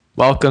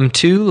Welcome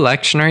to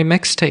Lectionary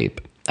Mixtape.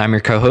 I'm your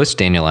co-host,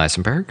 Daniel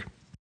Eisenberg.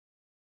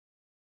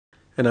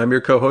 And I'm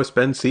your co-host,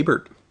 Ben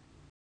Siebert.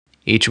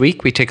 Each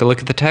week, we take a look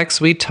at the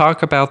text, we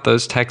talk about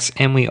those texts,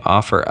 and we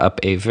offer up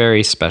a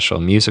very special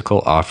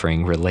musical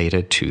offering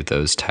related to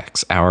those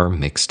texts, our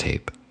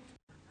mixtape.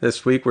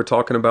 This week, we're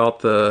talking about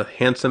the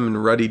handsome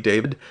and ruddy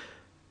David,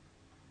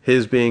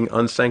 his being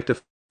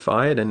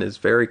unsanctified and his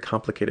very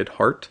complicated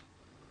heart.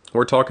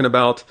 We're talking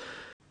about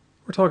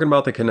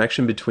the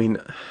connection between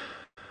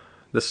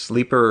the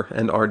sleeper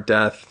and our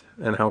death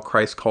and how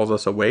Christ calls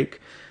us awake.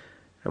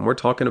 And we're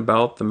talking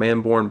about the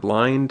man born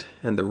blind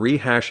and the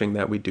rehashing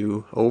that we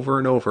do over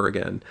and over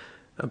again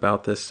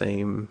about this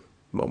same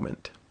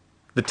moment.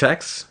 The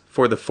texts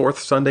for the fourth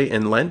Sunday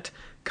in Lent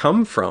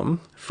come from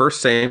 1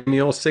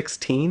 Samuel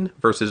 16,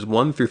 verses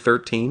 1 through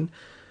 13,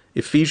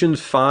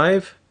 Ephesians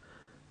 5,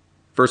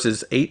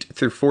 verses 8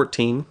 through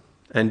 14,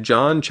 and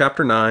John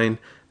chapter 9,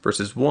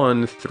 verses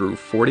 1 through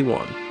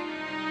 41.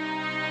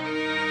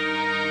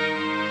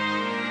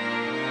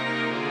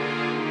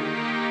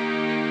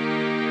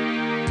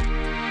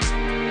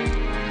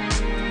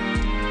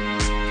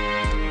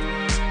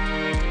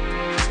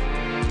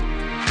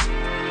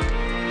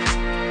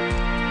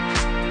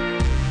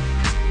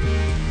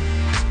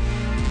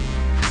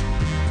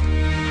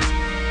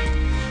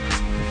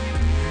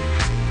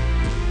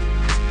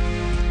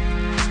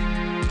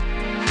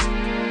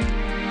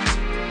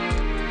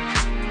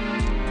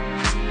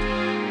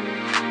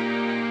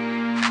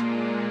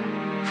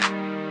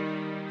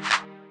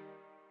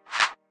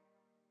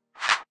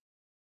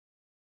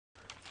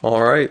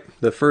 All right,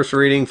 the first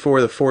reading for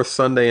the fourth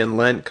Sunday in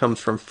Lent comes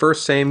from 1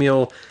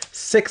 Samuel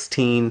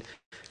 16,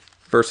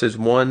 verses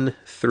 1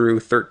 through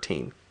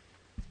 13.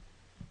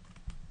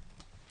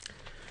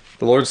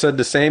 The Lord said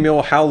to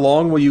Samuel, "How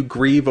long will you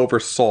grieve over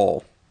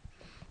Saul?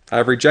 I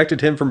have rejected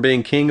him from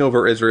being king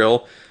over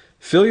Israel.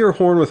 Fill your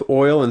horn with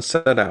oil and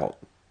set out.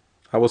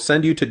 I will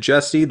send you to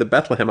Jesse the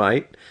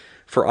Bethlehemite,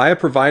 for I have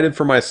provided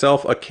for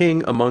myself a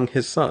king among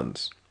his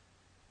sons."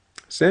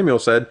 Samuel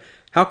said,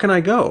 "How can I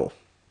go?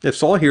 If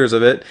Saul hears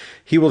of it,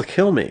 he will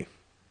kill me."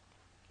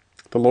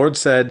 The Lord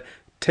said,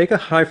 "Take a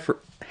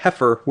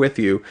heifer with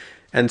you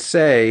and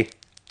say,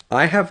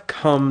 'I have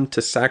come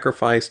to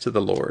sacrifice to the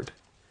Lord.'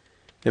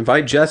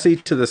 Invite Jesse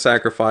to the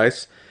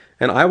sacrifice,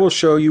 and I will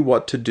show you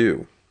what to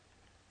do.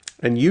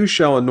 And you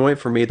shall anoint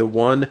for me the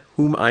one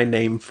whom I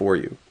name for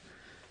you."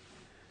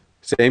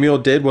 Samuel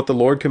did what the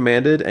Lord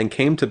commanded and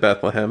came to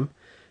Bethlehem.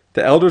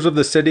 The elders of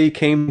the city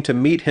came to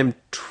meet him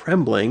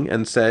trembling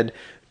and said,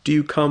 "Do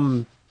you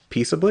come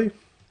peaceably?"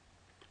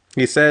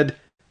 He said,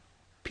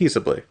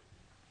 "Peaceably.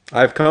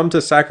 I have come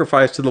to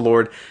sacrifice to the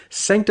Lord.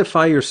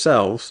 Sanctify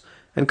yourselves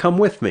and come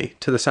with me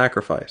to the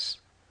sacrifice."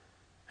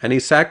 And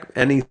he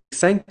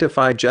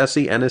sanctified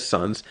Jesse and his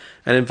sons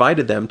and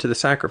invited them to the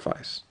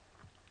sacrifice.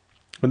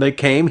 When they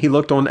came, he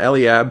looked on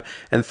Eliab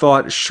and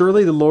thought,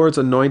 "Surely the Lord's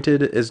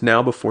anointed is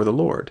now before the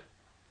Lord."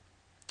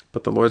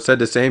 But the Lord said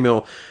to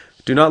Samuel,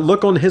 "Do not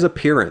look on his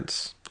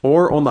appearance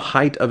or on the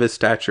height of his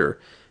stature,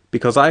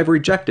 because I have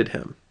rejected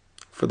him.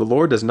 For the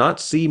Lord does not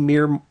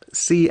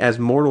see as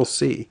mortals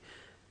see.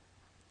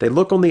 They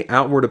look on the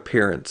outward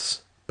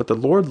appearance, but the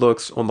Lord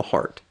looks on the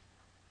heart."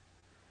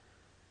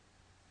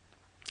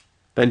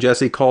 Then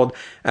Jesse called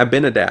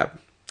Abinadab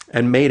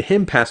and made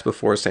him pass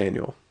before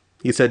Samuel.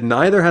 He said,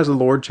 "Neither has the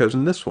Lord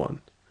chosen this one."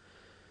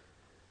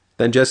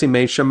 Then Jesse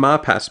made Shammah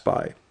pass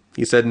by.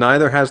 He said,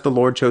 "Neither has the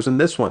Lord chosen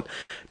this one."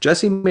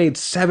 Jesse made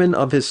 7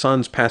 of his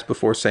sons pass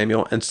before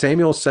Samuel, and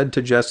Samuel said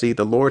to Jesse,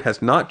 "The Lord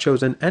has not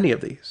chosen any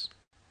of these."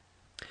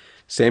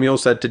 Samuel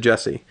said to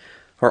Jesse,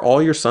 "Are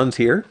all your sons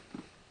here?"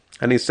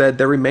 And he said,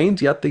 "There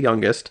remains yet the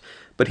youngest,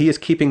 but he is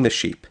keeping the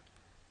sheep."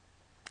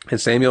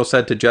 And Samuel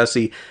said to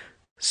Jesse,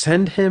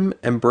 "Send him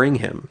and bring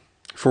him,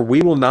 for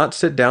we will not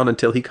sit down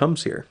until he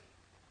comes here."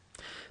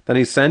 Then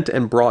he sent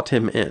and brought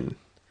him in.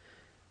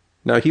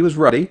 Now he was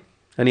ruddy,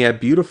 and he had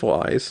beautiful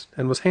eyes,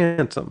 and was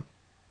handsome.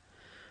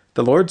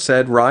 The Lord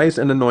said, "Rise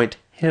and anoint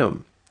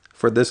him,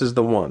 for this is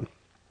the one."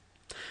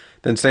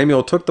 Then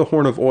Samuel took the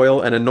horn of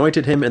oil and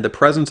anointed him in the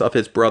presence of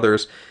his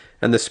brothers,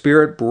 and the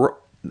Spirit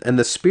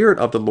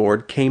of the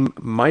Lord came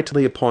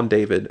mightily upon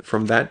David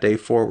from that day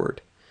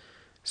forward.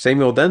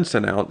 Samuel then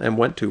sent out and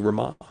went to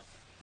Ramah.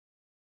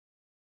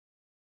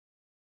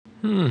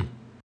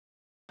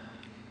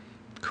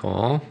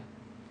 Cool.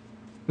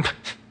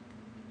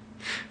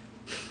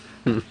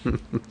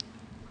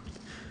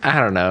 I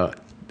don't know.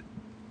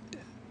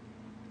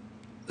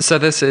 So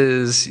this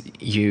is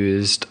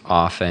used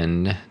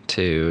often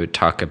to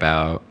talk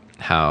about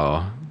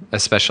how,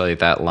 especially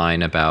that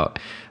line about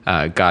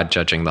God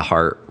judging the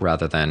heart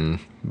rather than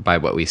by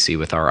what we see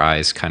with our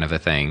eyes kind of a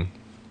thing.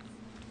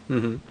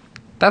 Mm-hmm.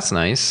 That's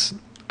nice.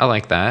 I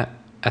like that.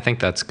 I think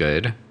that's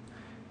good.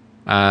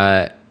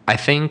 I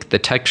think the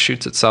text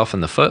shoots itself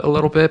in the foot a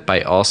little bit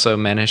by also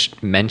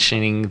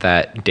mentioning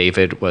that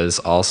David was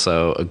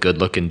also a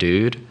good-looking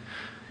dude.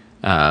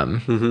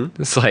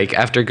 It's like,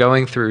 after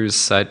going through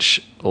such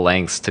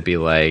lengths to be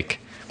like,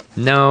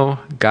 No,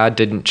 God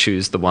didn't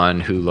choose the one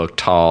who looked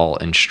tall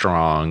and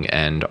strong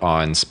and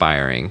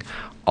awe-inspiring.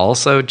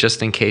 Also,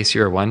 just in case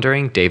you were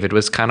wondering, David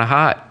was kind of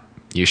hot.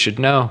 You should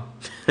know.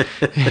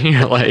 And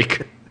you're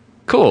like,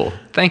 cool,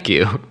 thank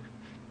you.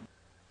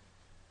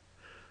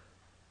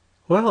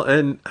 Well,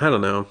 and I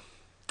don't know.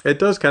 It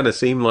does kind of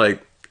seem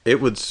like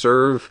it would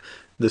serve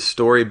the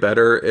story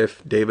better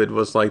if David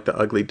was like the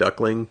ugly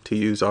duckling, to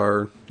use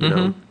our,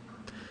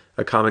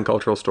 a common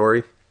cultural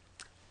story.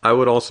 I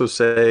would also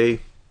say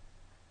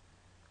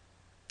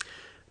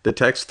the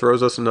text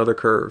throws us another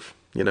curve,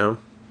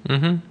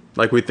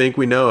 Like we think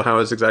we know how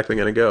it's exactly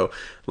going to go.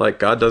 Like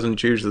God doesn't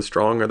choose the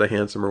strong or the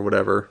handsome or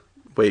whatever.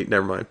 Wait,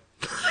 never mind.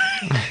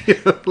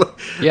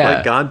 Yeah.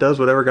 Like God does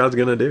whatever God's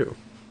going to do.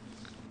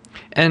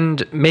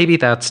 And maybe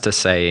that's to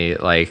say,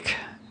 like,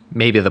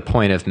 maybe the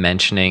point of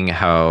mentioning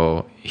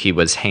how he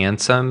was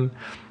handsome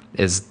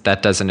is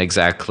that doesn't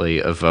exactly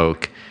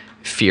evoke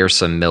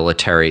fearsome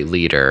military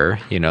leader.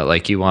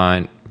 Like you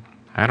want,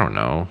 I don't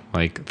know,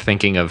 like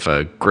thinking of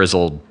a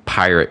grizzled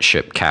pirate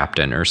ship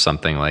captain or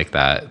something like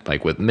that,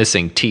 like with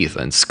missing teeth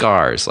and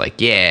scars. Like,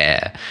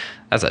 yeah,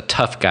 that's a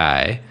tough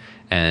guy.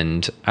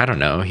 And I don't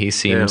know, he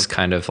seems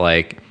kind of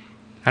like,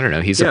 I don't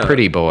know, he's a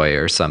pretty boy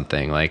or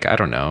something. Like, I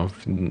don't know.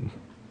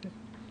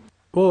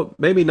 Well,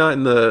 maybe not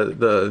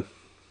in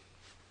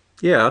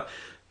yeah,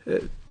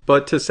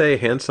 but to say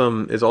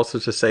handsome is also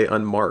to say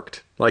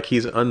unmarked. Like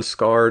he's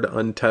unscarred,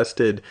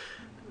 untested,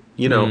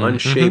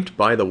 unshaped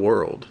by the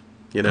world,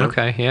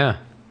 Okay, yeah.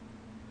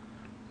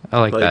 I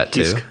like that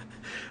too.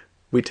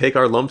 We take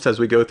our lumps as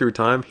we go through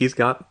time. He's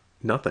got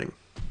nothing.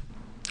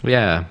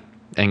 Yeah,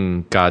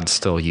 and God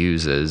still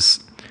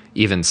uses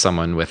even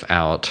someone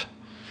without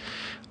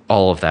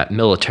all of that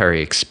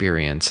military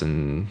experience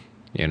and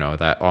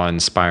that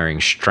awe-inspiring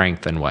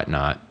strength and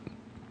whatnot.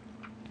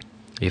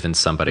 Even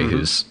somebody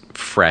who's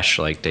fresh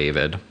like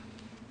David.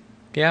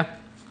 Yeah.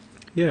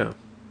 Yeah.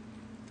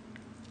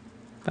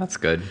 That's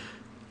good.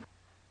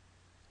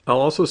 I'll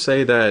also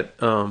say that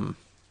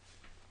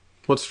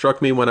what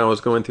struck me when I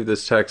was going through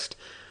this text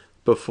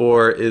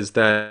before is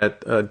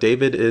that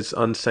David is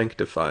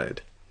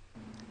unsanctified.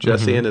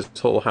 Jesse and his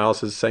whole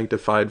house is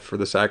sanctified for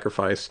the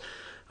sacrifice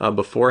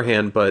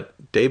beforehand, but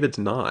David's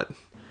not.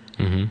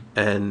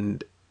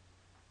 And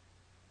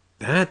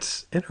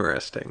that's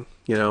interesting,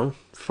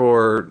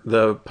 for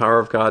the power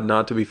of God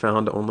not to be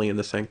found only in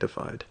the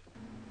sanctified.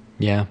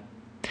 Yeah.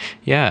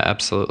 Yeah,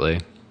 absolutely.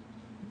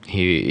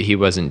 He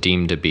wasn't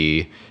deemed to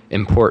be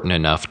important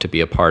enough to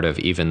be a part of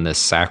even this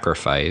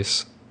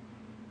sacrifice,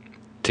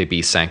 to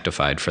be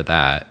sanctified for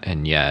that,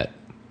 and yet,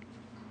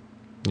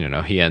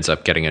 he ends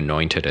up getting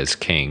anointed as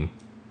king.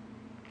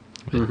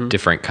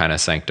 Different kind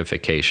of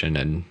sanctification,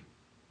 and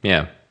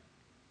yeah.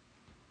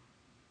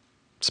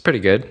 It's pretty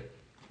good.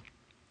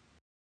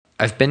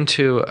 I've been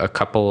to a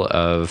couple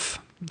of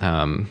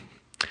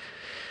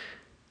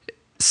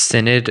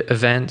synod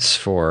events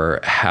for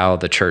how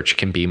the church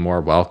can be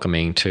more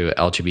welcoming to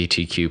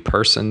LGBTQ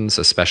persons,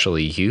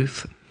 especially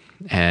youth.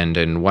 And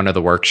in one of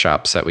the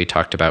workshops that we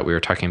talked about, we were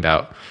talking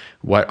about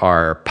what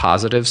are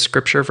positive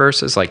scripture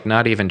verses, like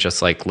not even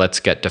just like, let's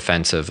get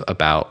defensive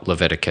about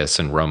Leviticus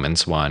and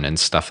Romans 1 and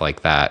stuff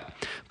like that,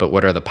 but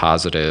what are the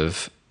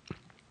positive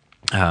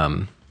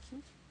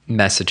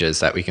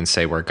messages that we can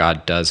say where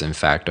God does in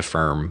fact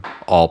affirm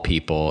all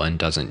people and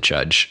doesn't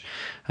judge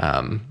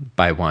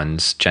by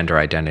one's gender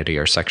identity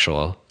or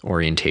sexual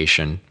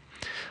orientation.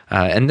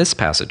 And this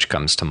passage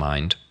comes to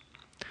mind.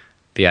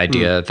 The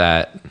idea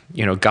that,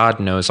 God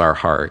knows our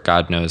heart.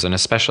 God knows, and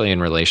especially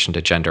in relation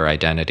to gender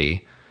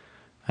identity,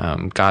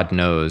 God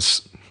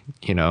knows,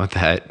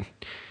 that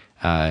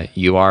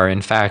you are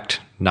in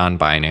fact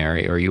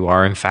non-binary, or you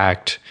are in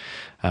fact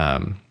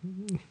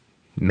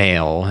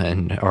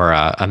male or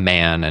a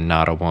man and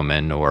not a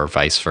woman, or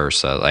vice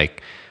versa.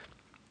 Like,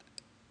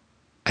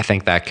 I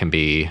think that can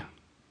be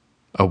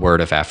a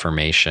word of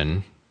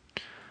affirmation.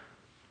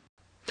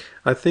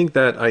 I think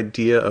that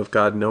idea of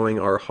God knowing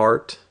our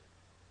heart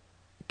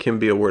can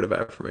be a word of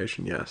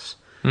affirmation, yes.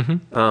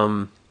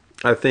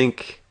 I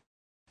think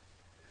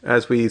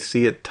as we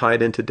see it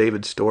tied into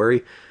David's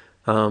story,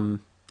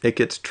 it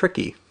gets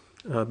tricky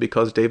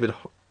because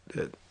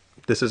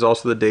this is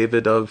also the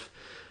David of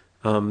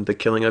the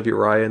killing of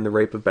Uriah and the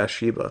rape of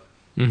Bathsheba,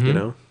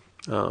 and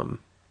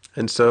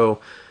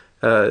so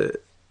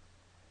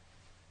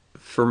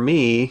for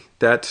me,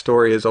 that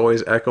story is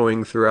always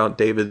echoing throughout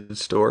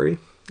David's story,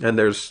 and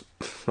there's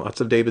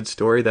lots of David's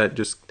story that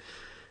just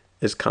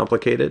is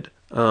complicated.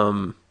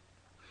 So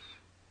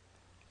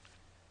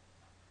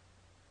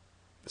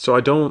I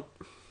don't,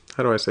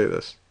 how do I say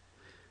this?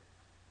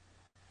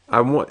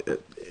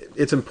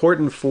 It's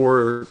important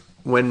for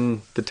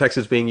when the text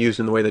is being used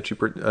in the way that you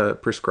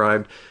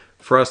prescribed,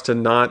 for us to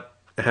not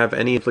have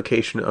any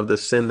implication of the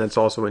sin that's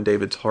also in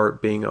David's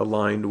heart being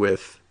aligned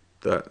with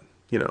the,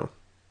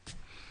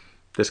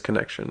 this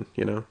connection,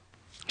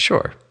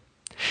 Sure.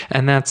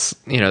 And that's,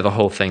 the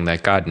whole thing,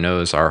 that God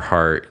knows our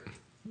heart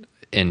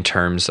in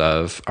terms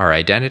of our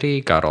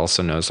identity. God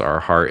also knows our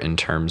heart in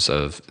terms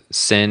of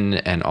sin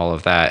and all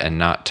of that, and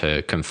not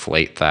to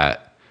conflate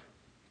that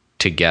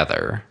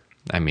together.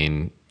 I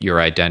mean,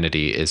 your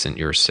identity isn't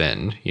your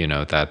sin,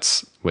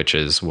 which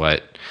is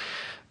what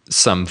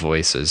some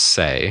voices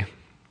say.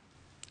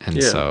 And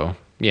Yeah. so,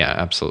 yeah,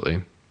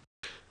 absolutely.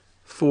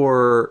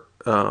 For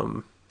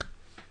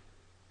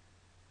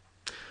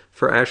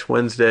Ash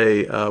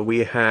Wednesday,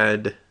 we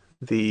had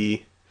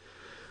the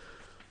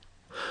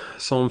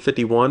Psalm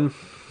 51,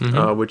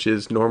 Hmm. which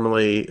is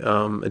normally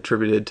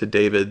attributed to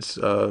David's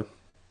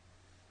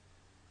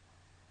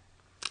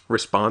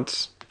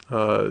response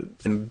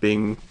and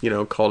being,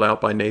 called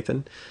out by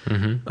Nathan.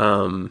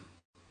 Hmm.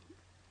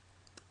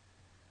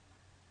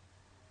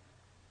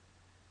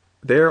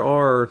 There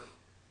are,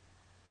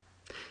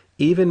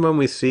 even when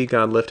we see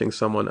God lifting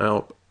someone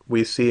out,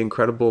 we see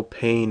incredible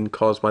pain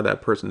caused by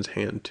that person's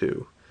hand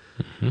too.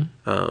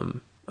 Hmm.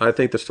 I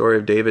think the story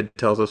of David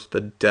tells us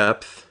the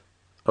depth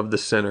of the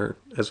sinner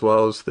as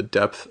well as the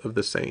depth of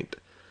the saint.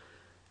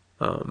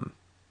 And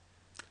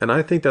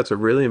I think that's a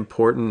really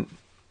important,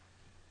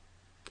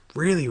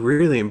 really,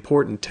 really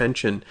important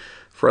tension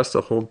for us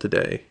to hold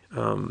today.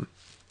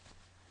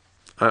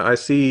 I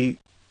see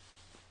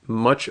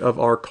much of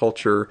our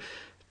culture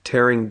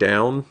tearing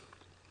down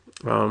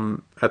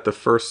at the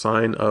first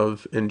sign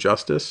of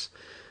injustice,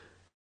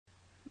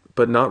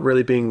 but not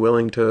really being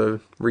willing to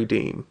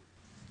redeem.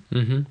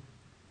 Hmm.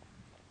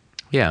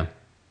 Yeah.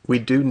 We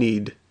do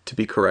need to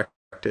be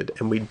corrected,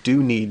 and we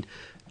do need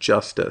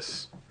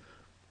justice.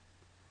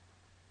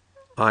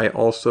 I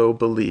also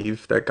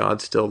believe that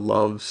God still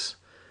loves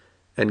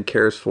and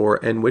cares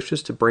for and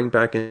wishes to bring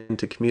back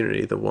into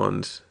community the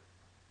ones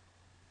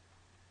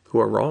who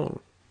are wrong.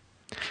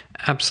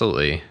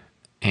 Absolutely.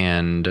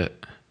 And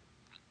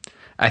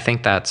I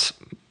think that's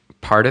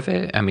part of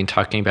it. I mean,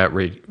 talking about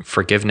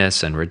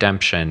forgiveness and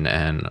redemption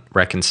and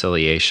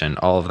reconciliation,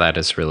 all of that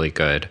is really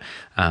good.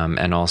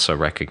 And also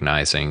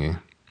recognizing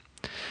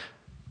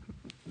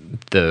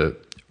the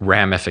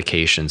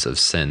ramifications of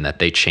sin, that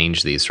they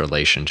change these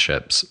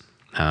relationships.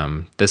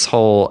 This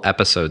whole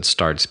episode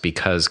starts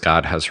because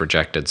God has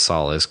rejected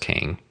Saul as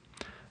king,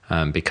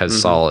 because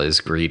Mm-hmm. Saul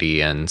is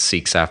greedy and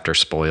seeks after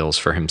spoils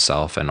for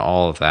himself and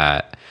all of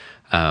that.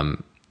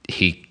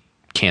 He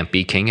can't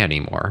be king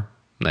anymore.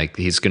 Like,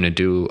 he's going to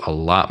do a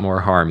lot more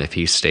harm if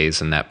he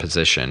stays in that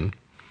position.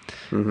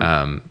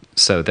 Mm-hmm.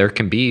 So there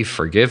can be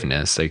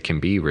forgiveness, there can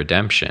be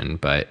redemption,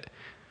 but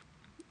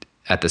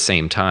at the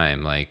same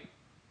time, like,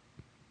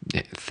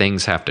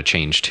 things have to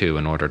change too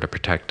in order to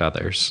protect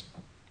others.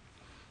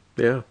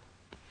 Yeah.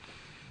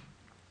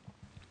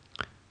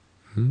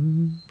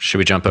 Should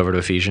we jump over to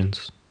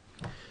Ephesians?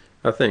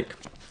 I think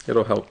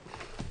it'll help.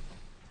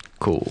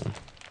 Cool.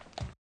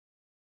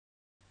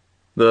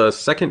 The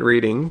second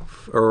reading,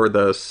 or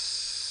the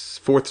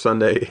fourth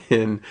Sunday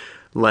in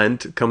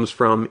Lent, comes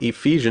from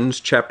Ephesians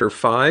chapter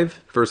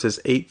 5, verses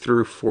 8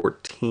 through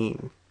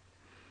 14.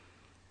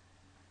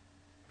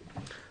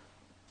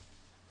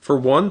 For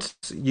once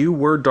you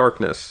were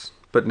darkness,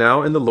 but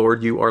now in the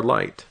Lord you are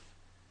light.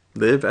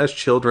 Live as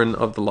children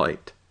of the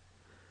light.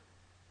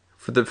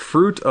 For the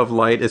fruit of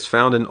light is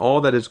found in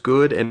all that is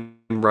good and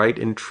right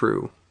and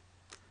true.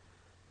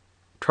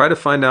 Try to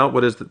find out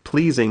what is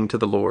pleasing to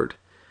the Lord.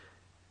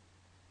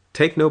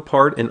 Take no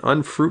part in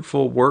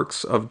unfruitful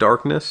works of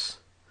darkness,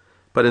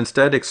 but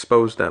instead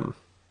expose them.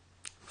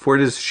 For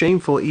it is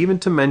shameful even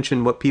to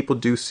mention what people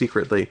do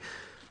secretly,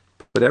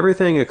 but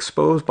everything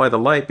exposed by the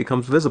light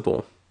becomes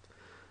visible.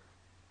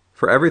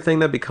 For everything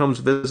that becomes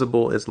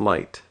visible is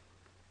light.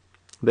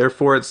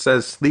 Therefore it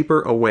says,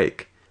 Sleeper,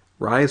 awake,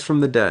 rise from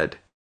the dead,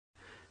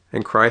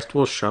 and Christ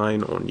will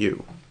shine on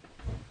you.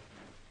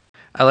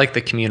 I like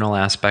the communal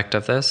aspect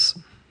of this.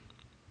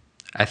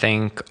 I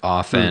think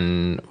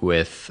often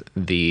with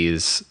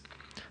these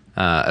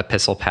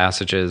epistle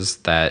passages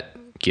that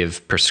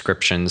give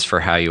prescriptions for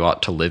how you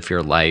ought to live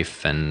your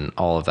life and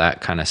all of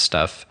that kind of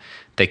stuff,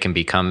 they can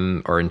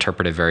become or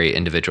interpreted very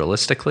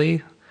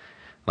individualistically.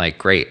 Like,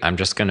 great, I'm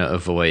just going to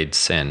avoid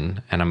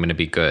sin and I'm going to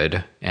be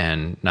good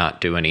and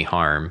not do any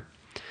harm.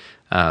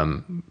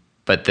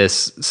 But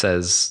this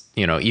says,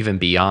 even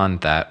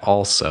beyond that,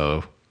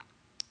 also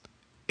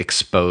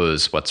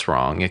expose what's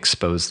wrong,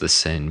 expose the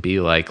sin,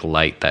 be like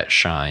light that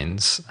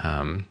shines,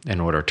 in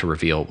order to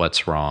reveal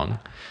what's wrong.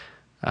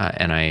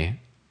 And I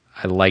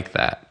like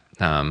that.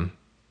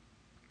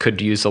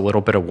 Could use a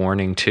little bit of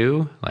warning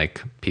too,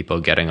 like people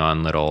getting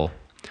on little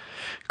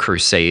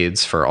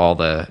crusades for all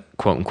the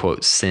quote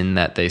unquote sin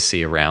that they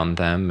see around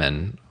them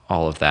and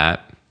all of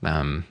that.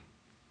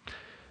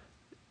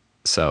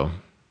 So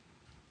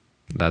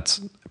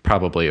that's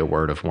probably a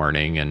word of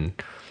warning, and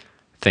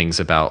things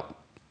about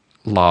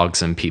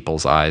logs in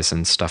people's eyes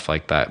and stuff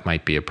like that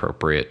might be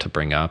appropriate to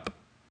bring up.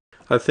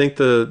 I think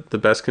the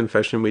best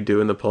confession we do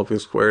in the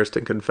public square is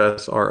to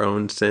confess our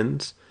own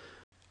sins.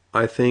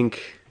 I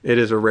think it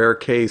is a rare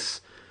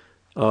case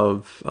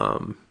of,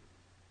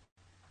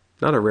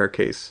 not a rare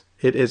case,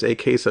 it is a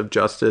case of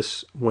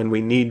justice when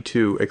we need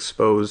to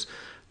expose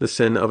the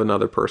sin of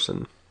another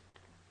person.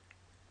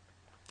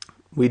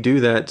 We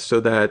do that so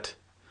that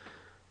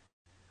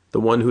the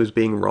one who is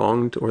being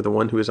wronged or the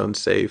one who is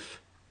unsafe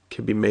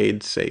can be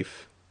made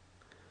safe.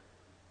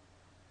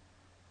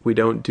 we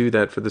don't do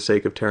that for the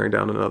sake of tearing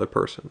down another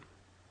person.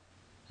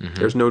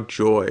 There's no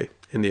joy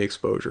in the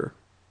exposure.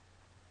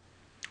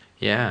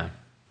 Yeah,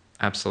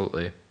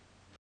 absolutely.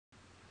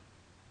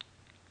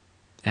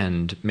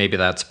 And maybe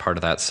that's part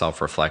of that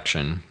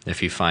self-reflection.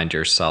 If you find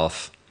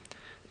yourself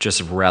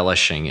just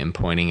relishing in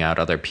pointing out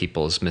other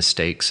people's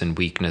mistakes and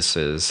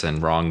weaknesses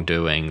and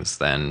wrongdoings,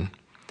 then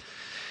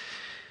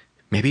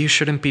maybe you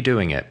shouldn't be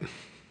doing it.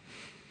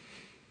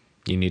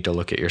 You need to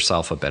look at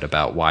yourself a bit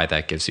about why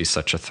that gives you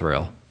such a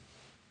thrill.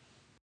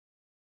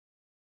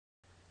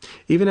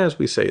 Even as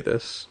we say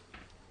this,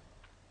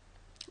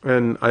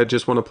 and I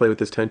just want to play with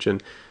this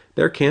tension,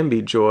 there can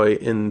be joy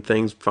in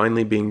things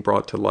finally being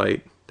brought to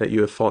light that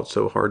you have fought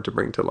so hard to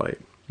bring to light.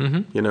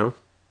 You know?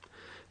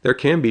 There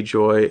can be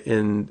joy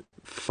in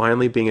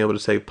finally being able to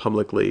say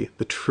publicly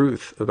the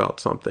truth about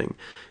something.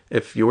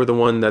 If you're the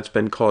one that's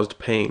been caused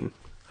pain.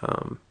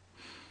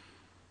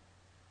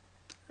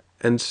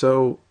 And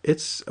so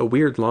it's a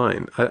weird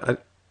line.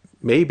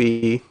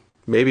 Maybe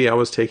I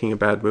was taking a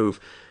bad move.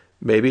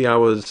 Maybe I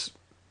was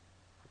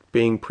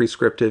being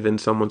prescriptive in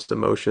someone's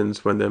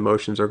emotions when the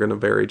emotions are going to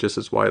vary just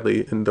as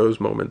widely in those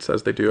moments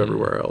as they do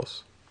everywhere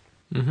else.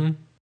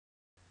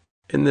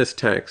 In this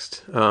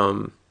text,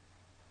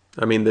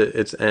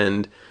 its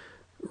end,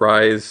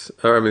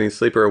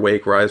 sleep or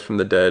awake, rise from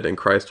the dead, and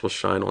Christ will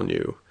shine on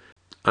you.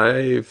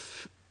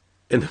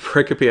 In the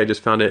pericope, I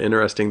just found it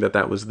interesting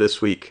that was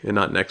this week and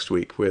not next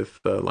week with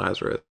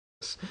Lazarus.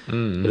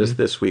 It is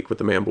this week with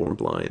the man born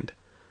blind.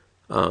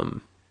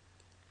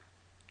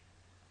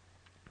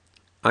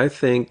 I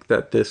think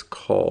that this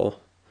call,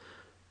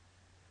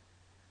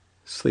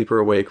 sleep or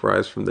awake,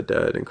 rise from the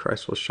dead, and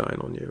Christ will shine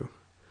on you,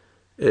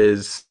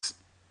 is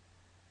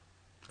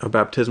a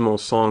baptismal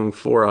song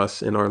for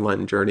us in our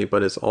Lenten journey,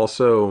 but it's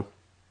so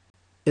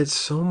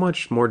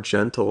much more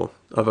gentle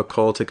of a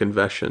call to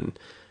confession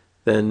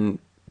than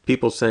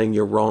people saying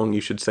you're wrong,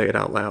 you should say it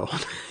out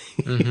loud.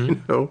 You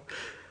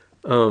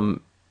know?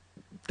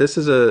 This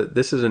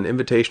is an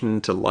invitation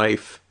to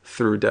life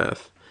through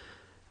death.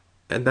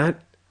 And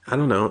that, I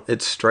don't know,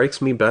 it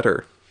strikes me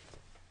better.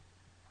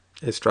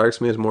 It strikes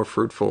me as more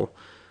fruitful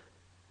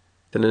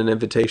than an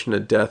invitation to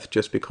death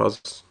just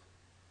because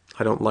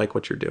I don't like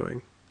what you're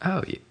doing.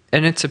 Oh,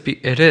 and it's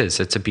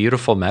a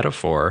beautiful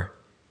metaphor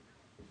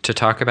to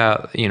talk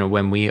about,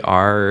 when we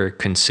are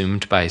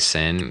consumed by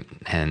sin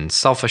and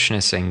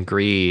selfishness and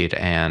greed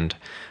and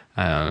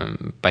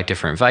by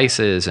different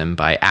vices and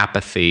by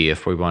apathy,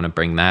 if we want to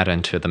bring that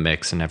into the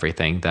mix and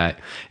everything, that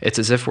it's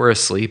as if we're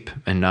asleep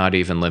and not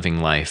even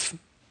living life.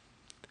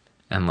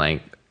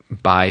 And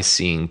by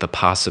seeing the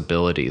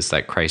possibilities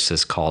that Christ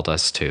has called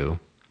us to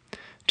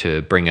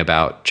bring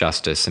about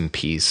justice and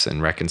peace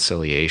and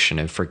reconciliation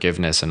and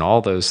forgiveness and all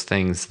those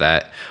things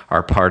that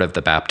are part of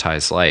the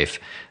baptized life,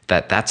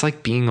 that's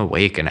like being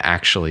awake and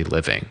actually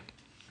living.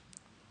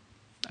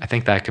 I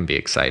think that can be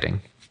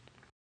exciting.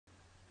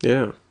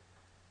 Yeah.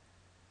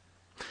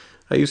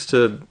 I used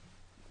to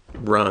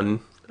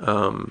run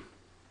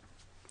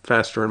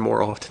faster and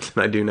more often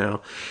than I do now.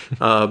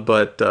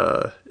 But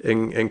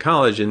in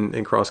college,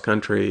 in cross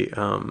country,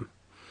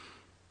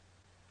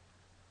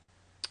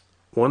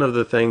 one of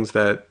the things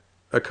that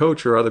a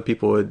coach or other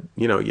people would,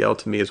 yell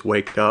to me is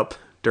wake up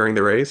during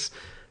the race.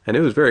 And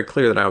it was very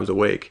clear that I was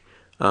awake.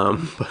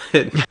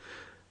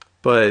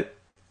 But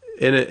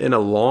in a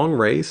long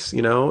race,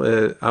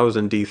 I was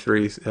in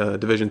D3,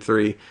 Division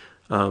 3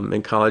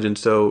 in college. And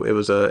so it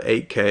was a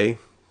 8K,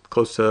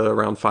 close to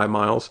around 5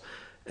 miles.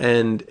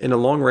 And in a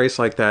long race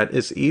like that,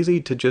 it's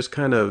easy to just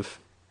kind of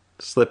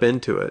slip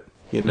into it,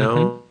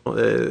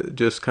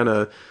 just kind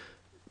of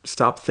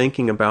stop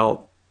thinking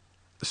about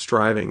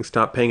striving,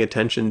 stop paying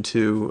attention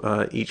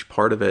to each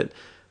part of it.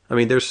 I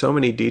mean, there's so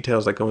many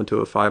details that go into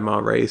a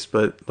 5-mile race,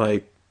 but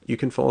you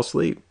can fall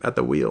asleep at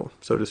the wheel,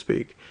 so to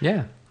speak.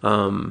 Yeah.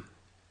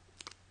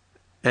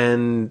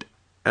 And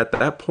at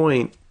that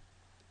point,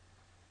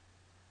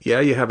 yeah,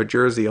 you have a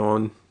jersey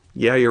on.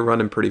 Yeah, you're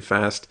running pretty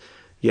fast.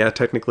 Yeah,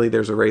 technically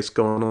there's a race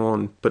going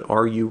on, but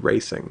are you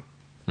racing?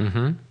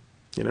 And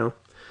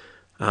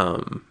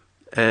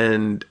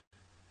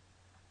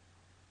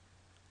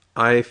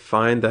I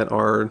find that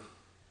our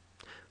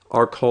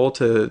call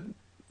to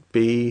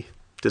be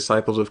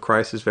disciples of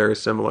Christ is very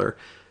similar.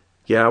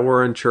 Yeah,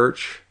 we're in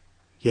church.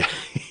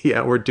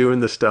 Yeah, we're doing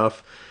the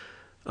stuff.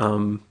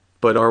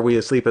 But are we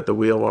asleep at the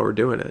wheel while we're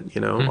doing it?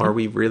 Are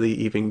we really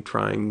even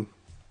trying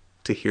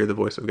to hear the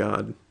voice of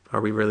God? Are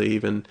we really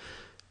even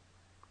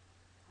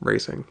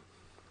racing?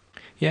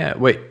 Yeah,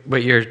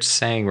 what you're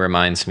saying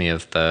reminds me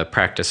of the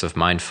practice of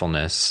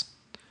mindfulness.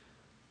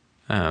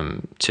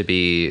 To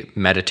be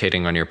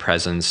meditating on your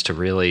presence, to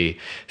really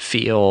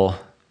feel,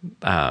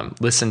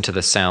 listen to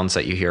the sounds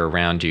that you hear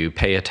around you,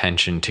 pay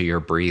attention to your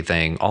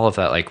breathing, all of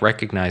that,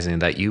 recognizing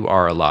that you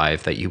are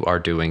alive, that you are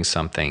doing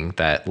something,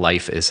 that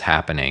life is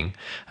happening.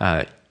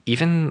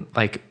 Even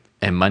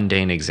a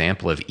mundane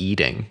example of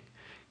eating.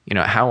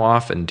 How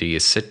often do you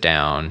sit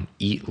down,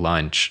 eat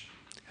lunch,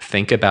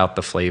 Think about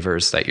the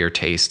flavors that you're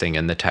tasting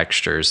and the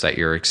textures that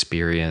you're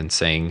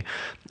experiencing,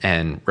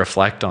 and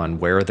reflect on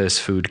where this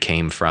food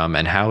came from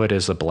and how it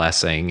is a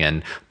blessing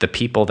and the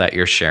people that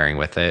you're sharing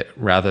with it,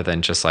 rather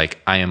than just like,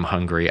 I am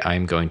hungry,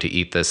 I'm going to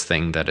eat this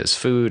thing that is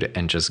food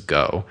and just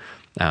go.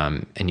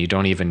 And you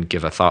don't even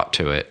give a thought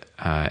to it.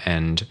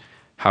 And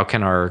how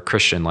can our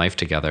Christian life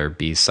together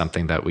be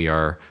something that we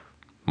are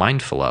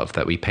mindful of,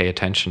 that we pay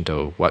attention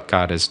to what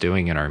God is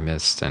doing in our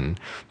midst and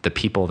the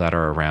people that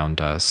are around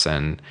us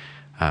and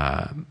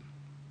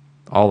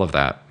all of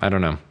that? I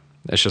don't know.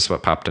 It's just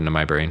what popped into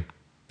my brain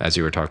as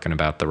you were talking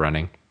about the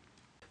running.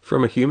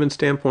 From a human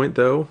standpoint,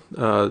 though,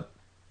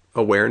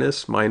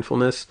 awareness,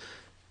 mindfulness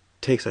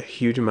takes a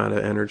huge amount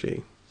of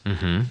energy.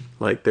 Mm-hmm.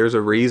 Like, there's a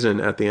reason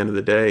at the end of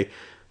the day,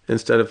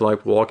 instead of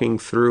like walking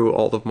through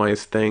all of my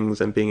things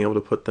and being able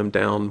to put them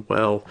down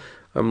well,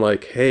 I'm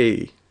like,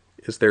 hey,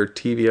 is there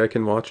TV I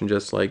can watch and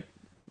just like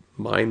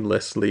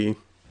mindlessly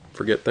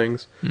forget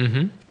things?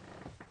 Mm-hmm.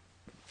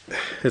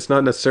 It's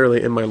not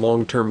necessarily in my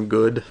long-term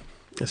good.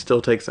 It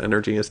still takes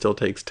energy. It still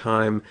takes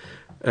time.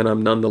 And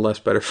I'm nonetheless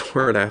better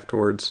for it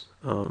afterwards.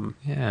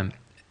 Yeah.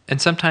 And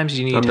sometimes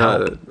you need I'm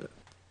help.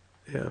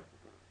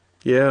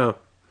 Yeah.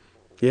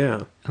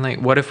 And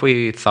like, what if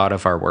we thought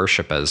of our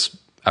worship as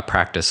a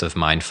practice of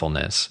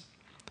mindfulness?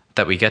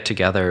 That we get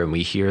together and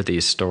we hear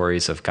these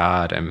stories of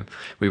God and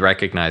we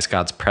recognize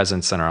God's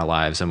presence in our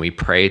lives and we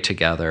pray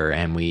together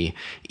and we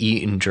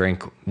eat and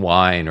drink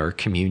wine or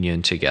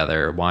communion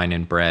together, wine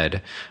and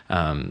bread.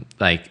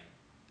 Like,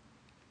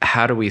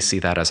 how do we see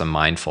that as a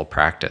mindful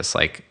practice?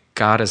 Like,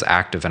 God is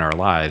active in our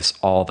lives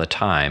all the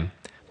time,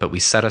 but we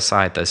set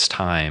aside this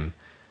time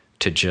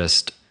to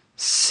just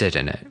sit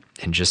in it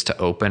and just to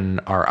open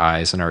our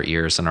eyes and our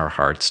ears and our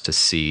hearts to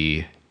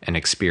see and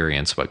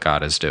experience what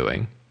God is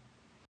doing.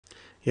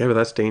 Yeah, but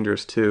that's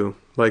dangerous too.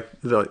 Like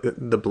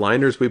the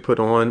blinders we put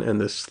on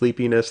and the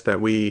sleepiness that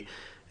we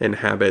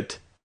inhabit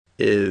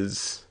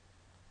does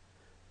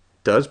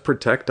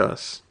protect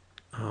us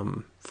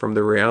from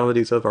the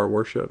realities of our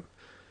worship.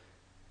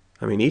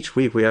 I mean, each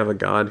week we have a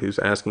God who's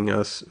asking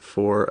us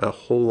for a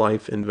whole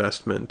life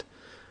investment.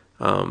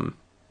 And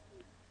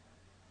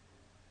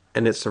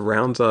it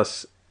surrounds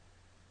us,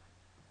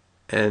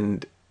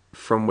 and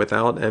from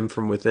without and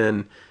from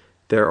within,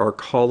 there are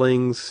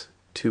callings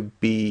to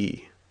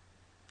be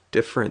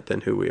different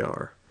than who we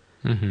are.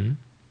 Mm-hmm.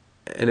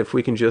 And if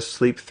we can just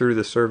sleep through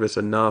the service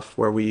enough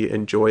where we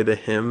enjoy the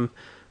hymn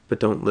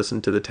but don't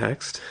listen to the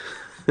text,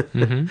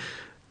 Mm-hmm.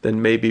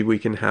 then maybe we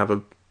can have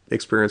a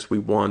experience we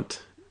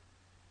want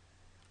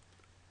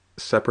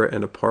separate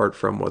and apart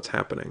from what's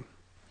happening.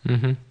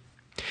 Mm-hmm.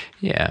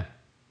 Yeah.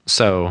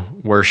 So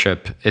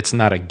worship, it's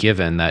not a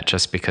given that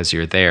just because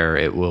you're there,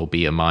 it will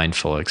be a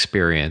mindful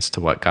experience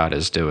to what God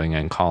is doing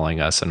and calling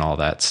us and all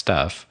that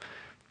stuff.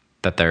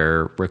 That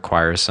there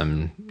requires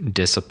some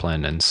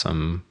discipline and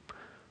some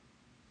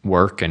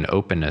work and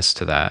openness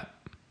to that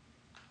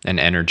and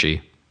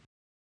energy.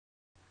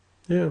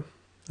 Yeah.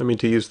 I mean,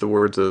 to use the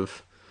words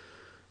of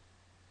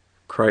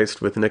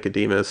Christ with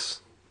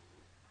Nicodemus,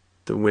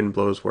 the wind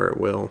blows where it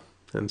will,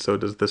 and so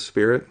does the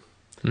Spirit.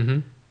 Mm-hmm.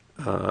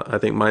 I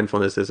think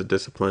mindfulness is a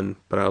discipline,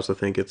 but I also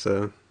think it's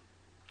a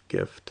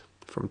gift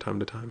from time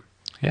to time.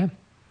 Yeah.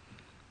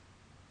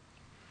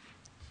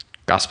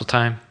 Gospel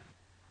time.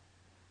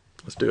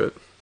 Let's do it.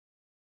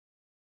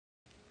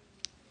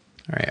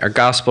 All right. Our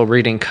gospel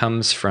reading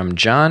comes from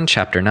John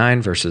chapter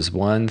 9, verses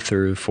 1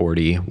 through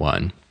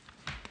 41.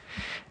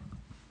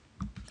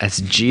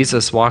 As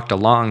Jesus walked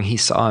along, he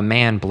saw a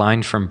man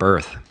blind from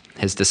birth.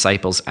 His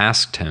disciples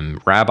asked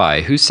him,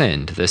 "Rabbi, who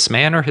sinned, this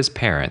man or his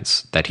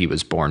parents, that he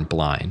was born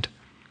blind?"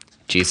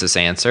 Jesus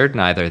answered,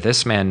 "Neither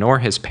this man nor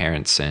his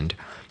parents sinned.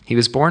 He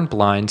was born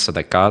blind so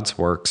that God's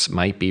works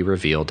might be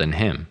revealed in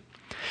him.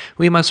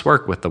 We must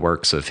work with the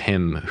works of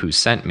him who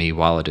sent me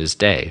while it is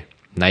day.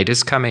 Night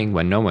is coming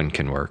when no one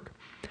can work.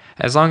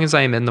 As long as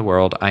I am in the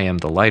world, I am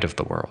the light of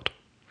the world."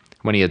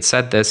 When he had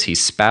said this, he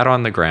spat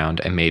on the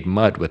ground and made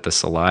mud with the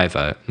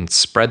saliva and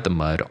spread the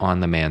mud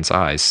on the man's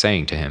eyes,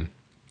 saying to him,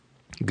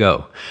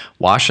 "Go,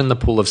 wash in the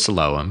pool of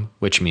Siloam,"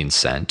 which means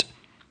sent.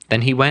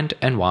 Then he went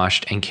and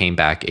washed and came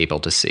back able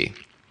to see.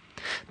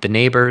 The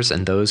neighbors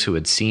and those who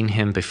had seen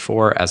him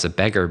before as a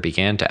beggar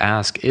began to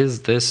ask,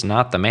 "Is this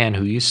not the man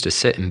who used to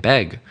sit and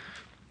beg?"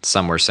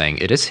 Some were saying,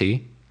 "It is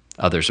he."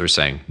 Others were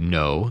saying,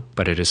 "No,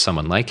 but it is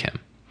someone like him."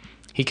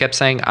 He kept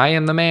saying, "I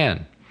am the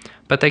man."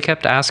 But they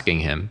kept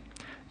asking him,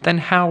 "Then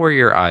how were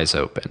your eyes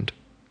opened?"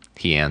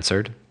 He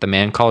answered, "The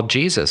man called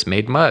Jesus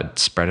made mud,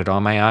 spread it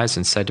on my eyes,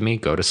 and said to me,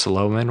 'Go to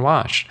Siloam and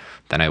wash.'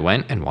 Then I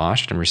went and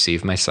washed and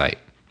received my sight."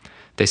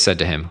 They said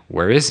to him,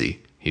 "Where is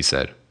he?" He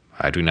said,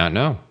 "I do not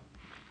know."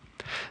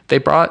 They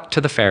brought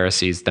to the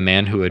Pharisees the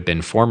man who had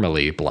been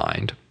formerly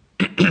blind.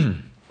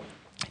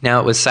 Now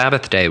it was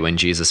Sabbath day when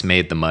Jesus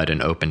made the mud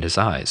and opened his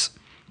eyes.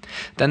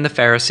 Then the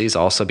Pharisees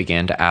also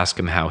began to ask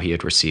him how he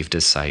had received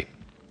his sight.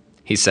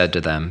 He said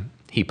to them,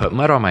 "He put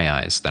mud on my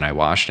eyes, then I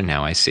washed, and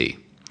now I see."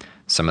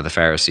 Some of the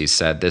Pharisees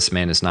said, "This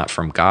man is not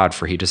from God,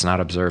 for he does not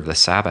observe the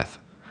Sabbath."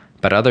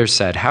 But others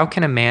said, "How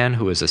can a man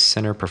who is a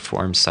sinner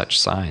perform such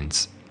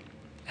signs?"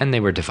 And they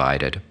were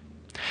divided.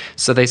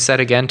 So they said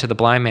again to the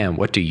blind man,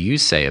 "What do you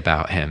say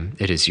about him?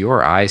 It is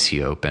your eyes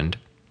he opened."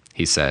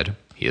 He said,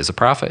 "He is a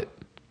prophet."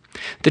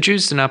 The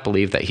Jews did not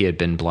believe that he had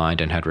been blind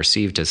and had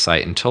received his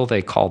sight until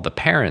they called the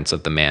parents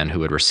of the man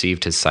who had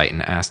received his sight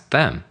and asked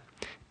them,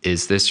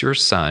 "Is this your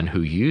son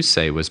who you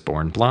say was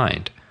born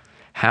blind?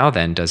 How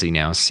then does he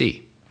now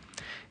see?"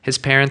 His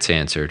parents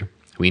answered,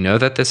 "We know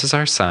that this is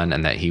our son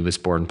and that he was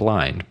born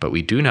blind, but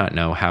we do not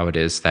know how it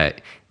is that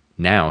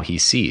now he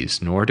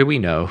sees, nor do we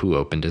know who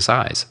opened his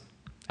eyes.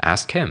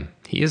 Ask him.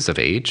 He is of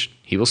age.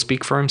 He will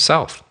speak for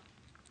himself."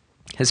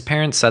 His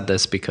parents said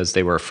this because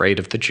they were afraid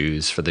of the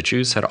Jews, for the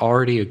Jews had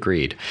already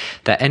agreed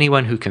that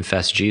anyone who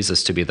confessed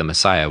Jesus to be the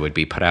Messiah would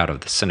be put out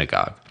of the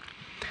synagogue.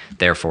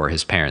 Therefore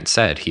his parents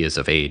said, "He is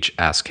of age.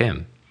 Ask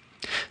him."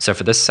 So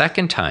for the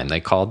second time they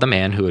called the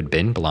man who had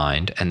been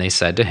blind, and they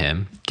said to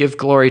him, "Give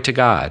glory to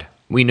God.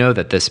 We know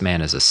that this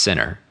man is a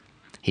sinner."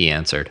 He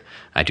answered,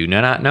 "I do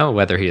not know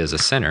whether he is a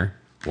sinner.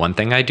 One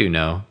thing I do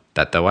know,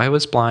 that though I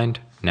was blind,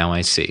 now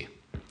I see."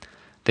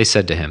 They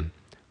said to him,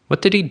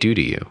 "What did he do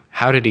to you?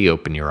 How did he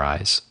open your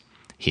eyes?"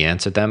 He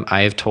answered them,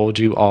 "I have told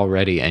you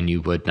already, and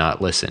you would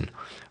not listen.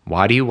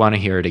 Why do you want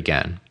to hear it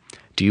again?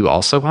 Do you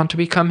also want to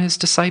become his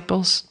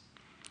disciples?"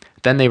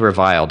 Then they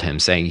reviled him,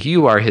 saying,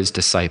 "You are his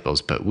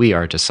disciples, but we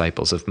are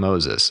disciples of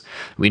Moses.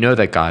 We know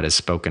that God has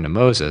spoken to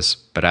Moses,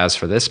 but as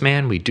for this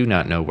man, we do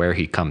not know where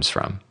he comes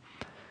from."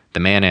 The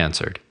man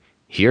answered,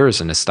 "Here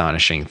is an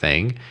astonishing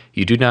thing.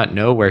 You do not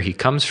know where he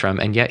comes from,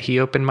 and yet he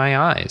opened my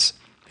eyes.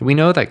 We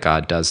know that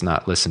God does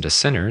not listen to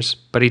sinners,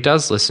 but he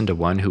does listen to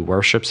one who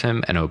worships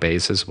him and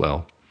obeys his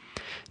will.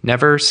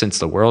 Never since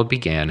the world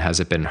began has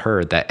it been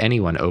heard that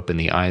anyone opened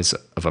the eyes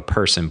of a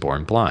person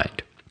born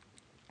blind.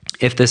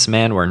 If this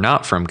man were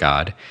not from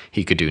God,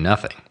 he could do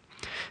nothing."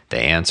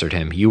 They answered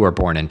him, "You are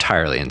born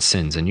entirely in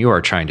sins, and you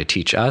are trying to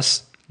teach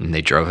us?" And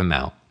they drove him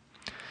out.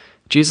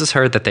 Jesus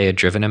heard that they had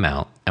driven him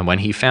out, and when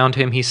he found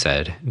him, he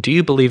said, "Do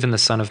you believe in the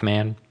Son of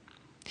Man?"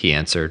 He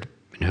answered,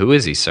 "And who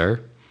is he,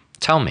 sir?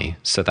 Tell me,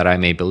 so that I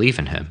may believe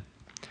in him."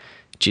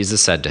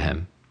 Jesus said to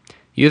him,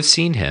 "You have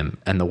seen him,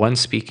 and the one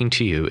speaking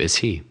to you is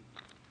he."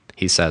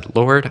 He said,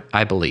 "Lord,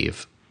 I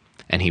believe."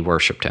 And he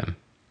worshipped him.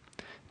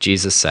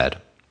 Jesus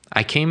said,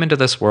 "I came into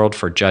this world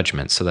for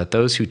judgment, so that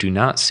those who do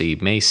not see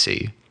may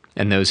see,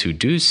 and those who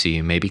do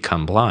see may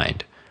become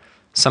blind."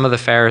 Some of the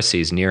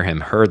Pharisees near him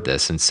heard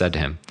this and said to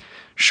him,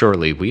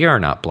 "Surely we are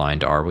not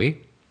blind, are we?"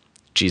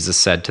 Jesus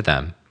said to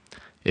them,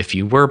 "If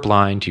you were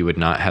blind, you would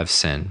not have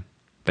sin.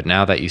 But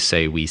now that you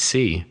say we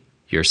see,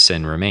 your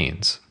sin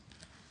remains."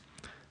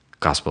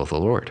 Gospel of the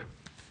Lord.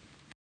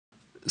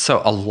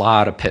 So a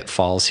lot of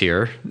pitfalls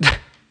here.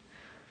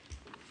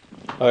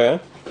 Oh, yeah?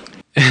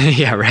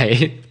 Yeah,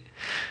 right.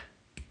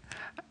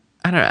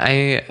 I don't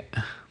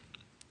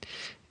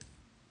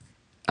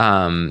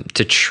know.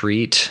 To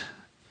treat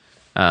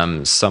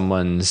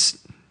someone's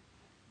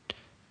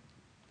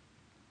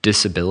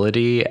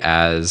disability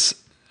as,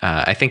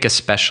 I think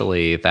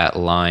especially that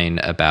line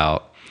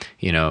about,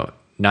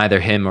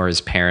 neither him or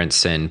his parents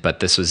sinned, but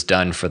this was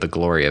done for the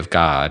glory of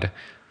God,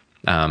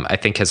 I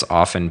think has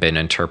often been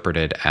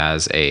interpreted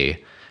as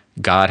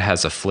God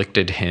has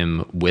afflicted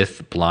him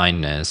with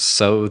blindness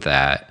so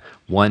that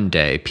one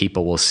day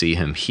people will see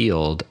him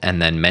healed,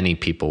 and then many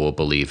people will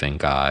believe in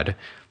God.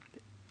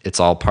 It's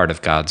all part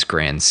of God's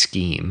grand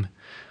scheme.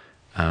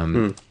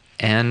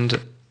 And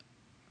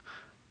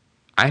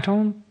I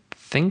don't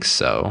think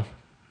so.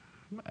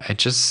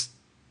 That's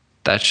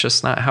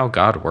just not how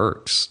God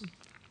works.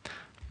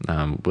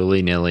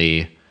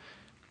 Willy-nilly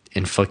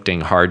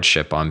inflicting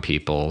hardship on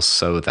people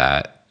so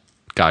that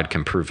God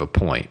can prove a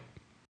point.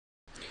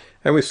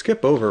 And we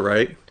skip over,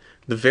 right,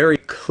 the very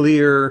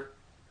clear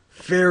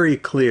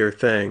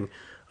thing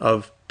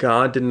of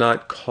God did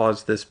not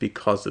cause this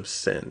because of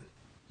sin.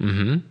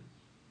 Mm-hmm.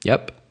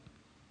 Yep.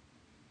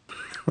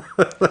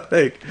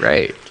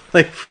 Right.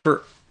 Like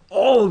for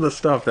all of the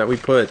stuff that we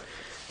put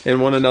in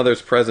one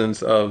another's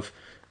presence of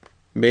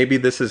maybe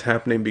this is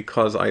happening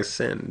because I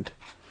sinned.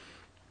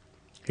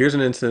 Here's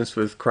an instance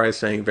with Christ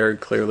saying very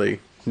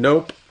clearly,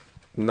 nope,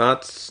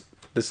 this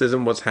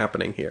isn't what's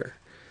happening here.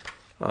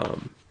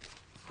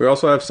 We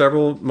also have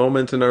several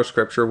moments in our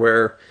scripture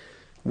where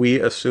we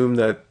assume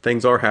that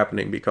things are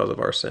happening because of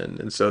our sin.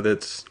 And so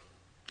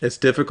it's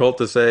difficult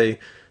to say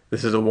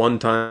this is a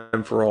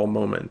one-time for all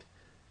moment.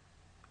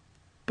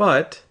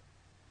 But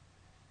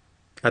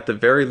at the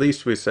very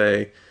least, we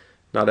say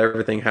not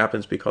everything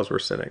happens because we're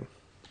sinning.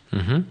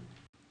 Mm-hmm.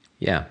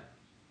 Yeah,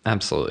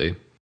 absolutely.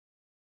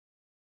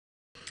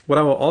 What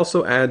I will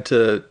also add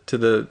to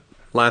the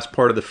last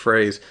part of the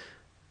phrase,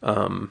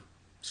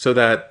 so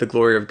that the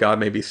glory of God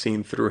may be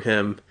seen through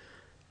him,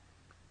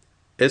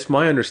 it's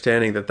my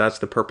understanding that that's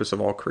the purpose of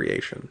all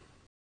creation.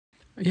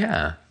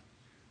 Yeah.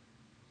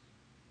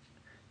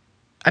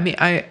 I mean,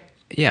 I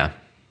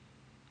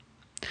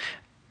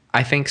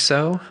think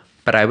so,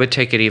 but I would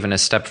take it even a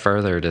step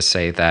further to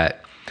say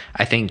that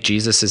I think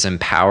Jesus is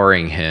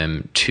empowering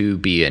him to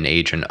be an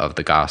agent of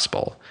the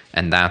gospel.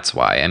 And that's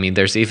why. I mean,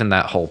 there's even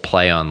that whole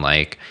play on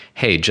like,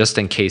 hey, just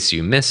in case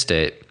you missed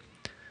it,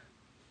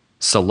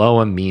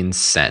 Siloam means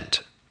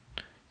sent.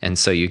 And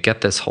so you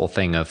get this whole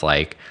thing of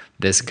like,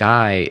 this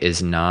guy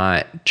is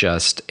not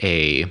just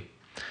a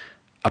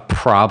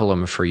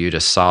problem for you to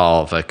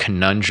solve, a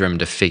conundrum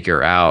to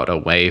figure out, a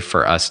way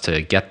for us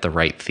to get the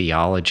right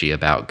theology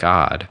about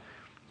God.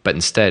 But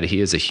instead,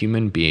 he is a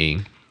human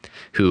being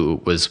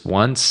who was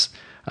once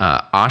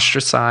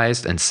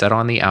ostracized and set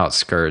on the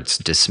outskirts,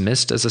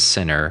 dismissed as a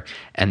sinner,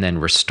 and then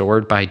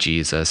restored by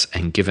Jesus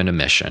and given a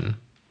mission.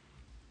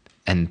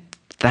 And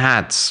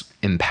that's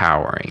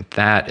empowering.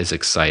 That is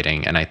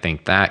exciting. And I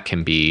think that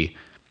can be,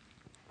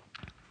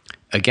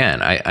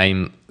 again,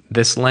 I'm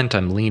this Lent,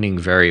 I'm leaning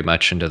very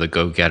much into the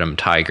go get 'em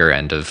tiger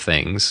end of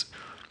things.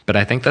 But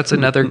I think that's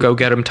another go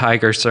get 'em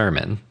tiger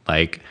sermon.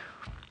 Like,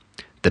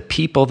 the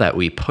people that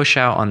we push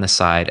out on the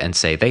side and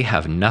say they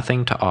have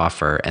nothing to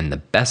offer and the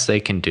best they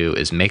can do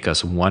is make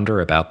us wonder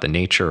about the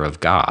nature of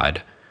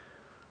God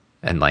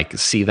and like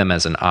see them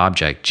as an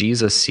object,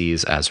 Jesus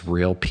sees as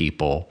real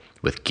people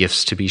with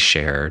gifts to be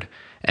shared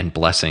and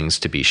blessings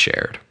to be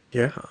shared.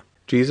 Yeah.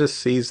 Jesus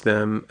sees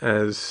them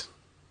as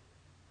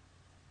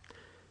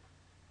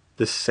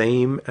the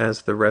same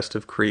as the rest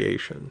of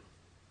creation.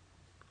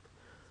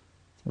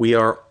 We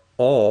are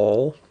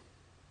all,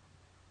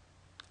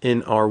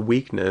 in our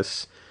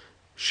weakness,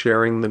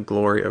 sharing the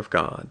glory of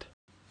God.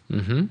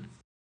 Mm-hmm.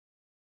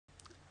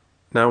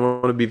 Now, I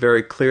want to be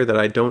very clear that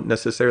I don't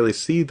necessarily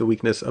see the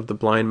weakness of the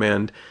blind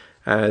man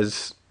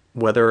as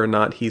whether or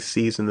not he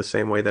sees in the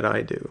same way that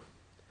I do.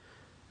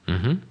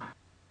 Mm-hmm.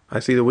 I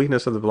see the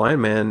weakness of the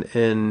blind man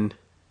in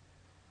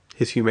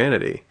his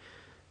humanity,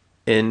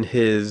 in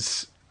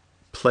his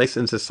place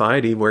in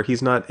society where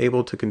he's not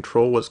able to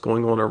control what's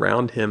going on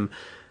around him.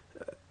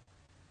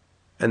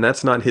 And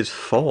that's not his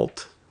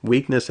fault.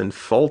 Weakness and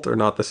fault are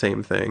not the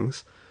same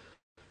things.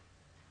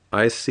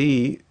 I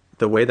see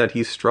the way that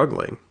he's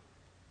struggling.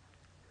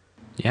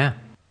 Yeah.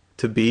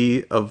 To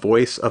be a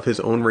voice of his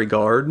own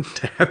regard,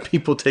 to have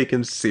people take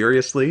him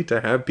seriously,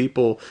 to have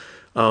people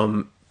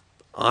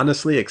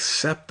honestly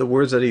accept the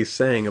words that he's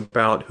saying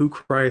about who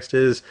Christ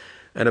is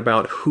and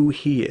about who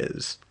he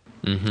is.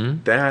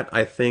 Mm-hmm. That,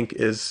 I think,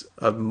 is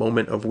a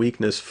moment of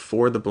weakness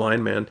for the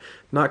blind man,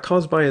 not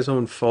caused by his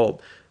own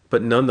fault,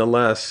 but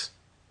nonetheless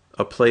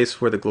a place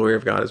where the glory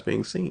of God is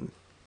being seen.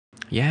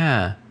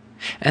 Yeah.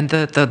 And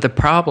the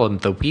problem,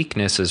 the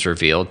weakness is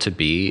revealed to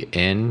be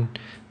in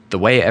the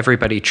way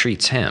everybody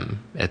treats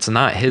him. It's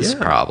not his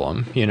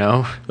problem, you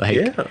know?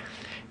 Like,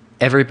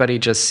 everybody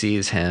just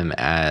sees him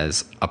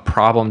as a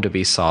problem to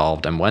be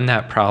solved. And when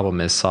that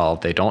problem is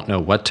solved, they don't know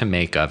what to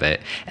make of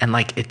it. And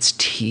like, it's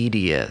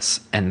tedious.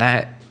 And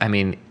that, I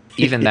mean,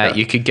 even that,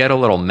 you could get a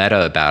little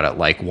meta about it.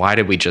 Like, why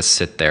did we just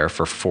sit there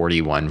for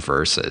 41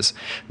 verses?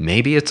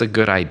 Maybe it's a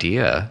good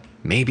idea.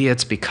 Maybe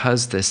it's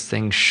because this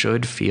thing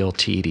should feel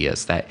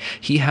tedious, that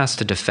he has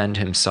to defend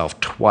himself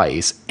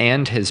twice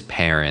and his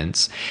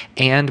parents,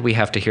 and we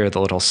have to hear the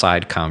little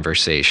side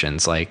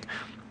conversations. Like,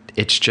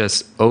 it's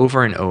just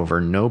over and over.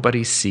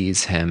 Nobody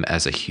sees him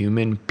as a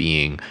human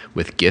being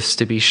with gifts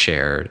to be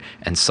shared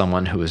and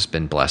someone who has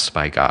been blessed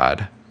by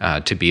God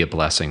to be a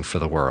blessing for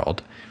the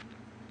world.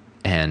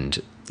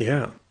 And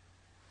I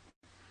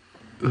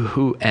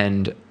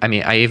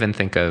mean, I even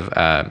think of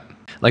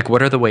like,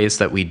 what are the ways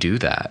that we do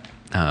that?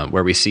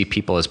 Where we see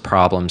people as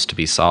problems to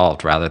be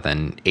solved rather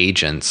than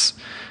agents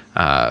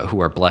who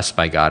are blessed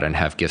by God and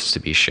have gifts to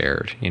be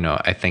shared. You know,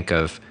 I think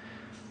of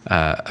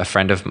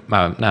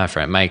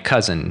my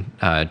cousin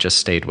just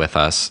stayed with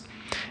us,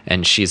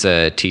 and she's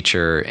a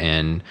teacher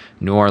in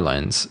New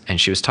Orleans,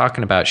 and she was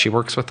talking about, she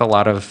works with a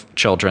lot of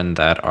children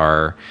that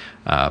are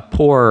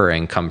poor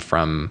and come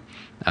from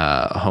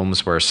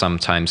homes where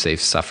sometimes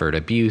they've suffered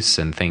abuse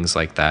and things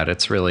like that.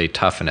 It's really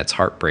tough and it's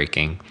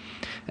heartbreaking.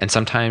 And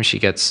sometimes she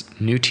gets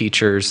new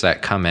teachers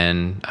that come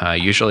in,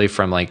 usually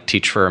from like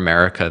Teach for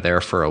America,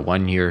 there for a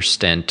 1-year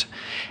stint.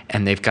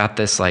 And they've got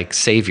this like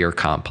savior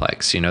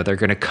complex. You know, they're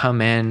going to come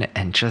in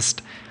and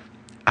just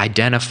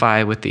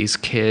identify with these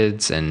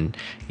kids and,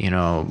 you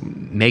know,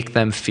 make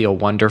them feel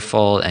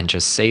wonderful and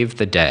just save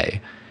the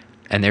day.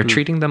 And they're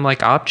treating them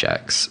like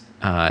objects.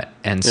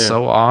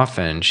 So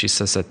often she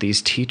says that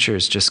these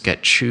teachers just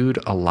get chewed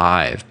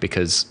alive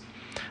because,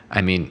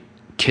 I mean,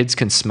 kids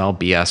can smell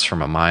BS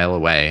from a mile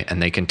away,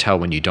 and they can tell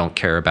when you don't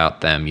care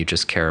about them, you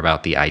just care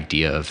about the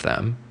idea of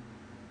them.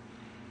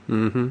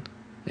 Mm-hmm.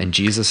 And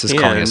Jesus is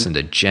calling us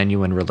into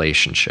genuine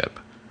relationship.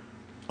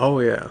 Oh,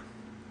 yeah.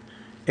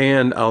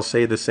 And I'll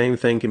say the same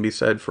thing can be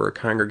said for a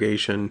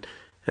congregation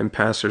and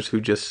pastors who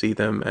just see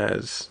them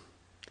as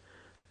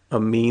a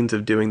means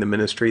of doing the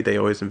ministry they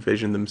always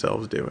envisioned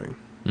themselves doing.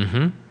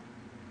 Mm-hmm.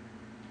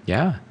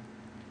 Yeah.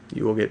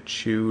 You will get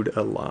chewed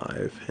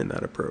alive in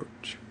that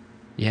approach.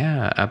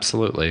 Yeah,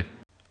 absolutely.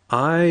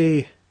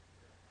 I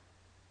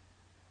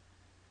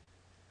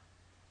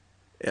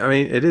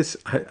mean, it is.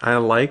 I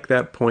like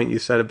that point you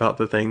said about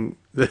the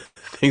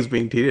things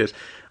being tedious.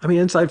 I mean,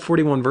 inside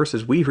 41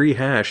 verses, we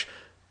rehash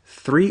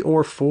 3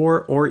 or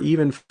 4 or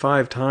even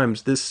 5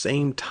 times this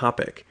same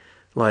topic.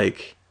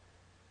 Like,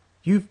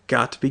 you've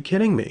got to be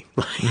kidding me.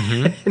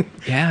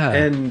 Yeah.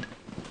 and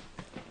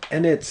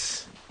and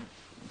it's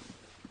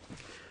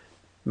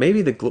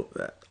maybe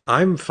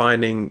I'm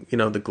finding,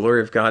 the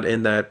glory of God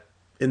in that,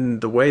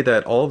 in the way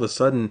that all of a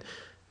sudden,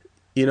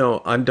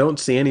 I don't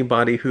see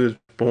anybody who's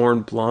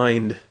born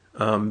blind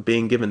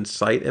being given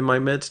sight in my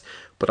midst,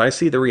 but I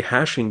see the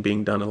rehashing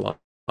being done a lot.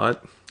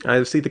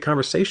 I see the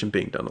conversation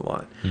being done a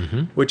lot,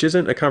 which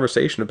isn't a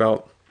conversation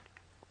about,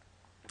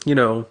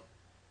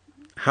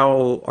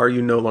 how are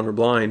you no longer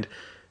blind?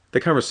 The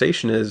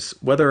conversation is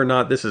whether or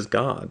not this is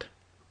God.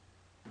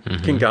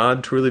 Can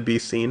God truly be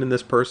seen in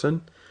this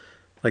person?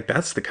 Like,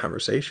 that's the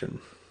conversation.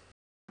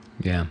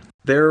 Yeah.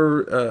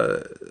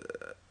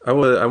 I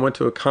went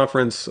to a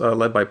conference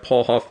led by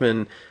Paul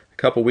Hoffman a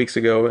couple weeks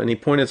ago, and he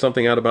pointed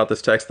something out about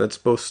this text that's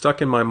both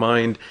stuck in my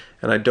mind,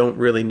 and I don't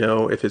really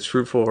know if it's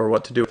fruitful or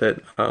what to do with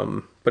it.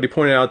 But he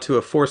pointed out to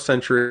a 4th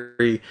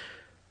century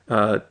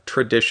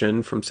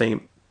tradition from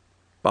Saint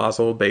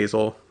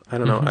Basil. I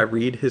don't know. I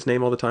read his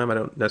name all the time. I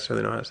don't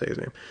necessarily know how to say his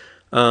name.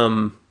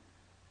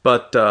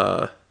 But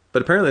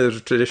apparently there's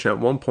a tradition at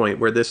one point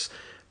where this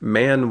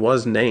man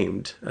was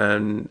named,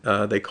 and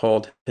they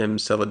called him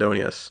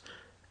Celadonius.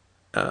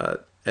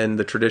 And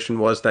the tradition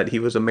was that he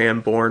was a man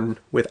born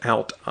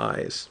without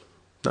eyes.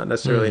 Not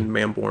necessarily a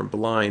man born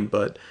blind,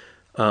 but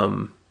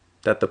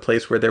that the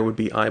place where there would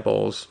be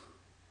eyeballs,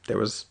 there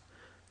was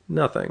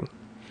nothing.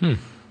 And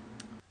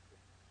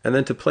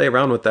then to play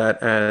around with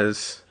that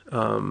as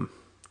the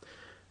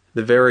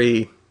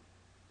very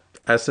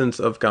essence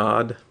of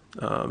God,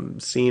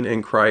 seen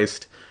in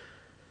Christ,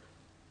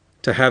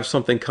 to have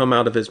something come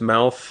out of his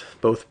mouth,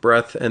 both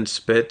breath and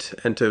spit,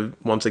 and to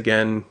once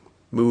again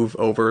move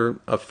over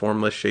a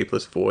formless,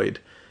 shapeless void,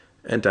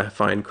 and to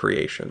find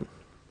creation.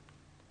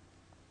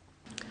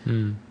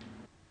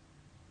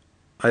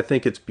 I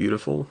think it's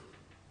beautiful,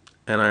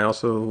 and I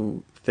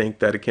also think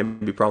that it can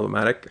be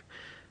problematic,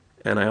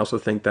 and I also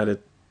think that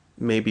it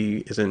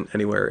maybe isn't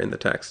anywhere in the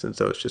text, and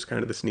so it's just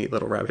kind of this neat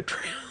little rabbit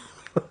trail.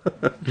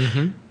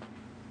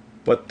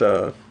 But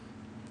I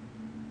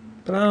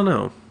don't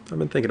know. I've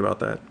been thinking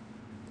about that.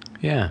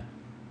 Yeah.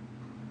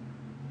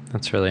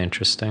 That's really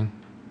interesting.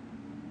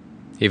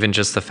 Even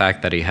just the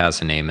fact that he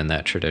has a name in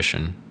that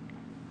tradition.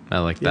 I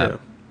like that.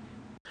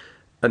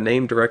 A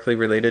name directly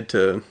related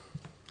to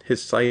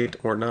his sight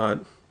or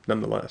not,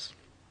 nonetheless.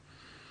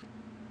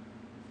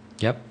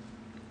 Yep.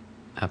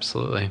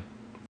 Absolutely.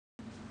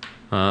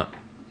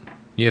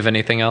 You have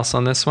anything else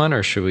on this one,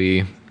 or should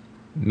we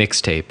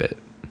mixtape it?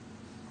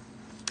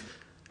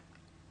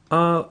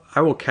 I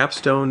will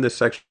capstone this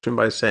section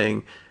by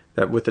saying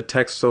that with the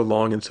text so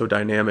long and so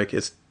dynamic,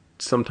 it's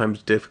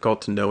sometimes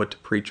difficult to know what to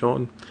preach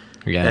on.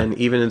 Yeah. And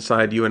even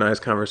inside you and I's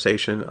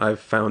conversation, I've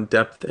found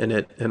depth in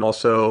it. And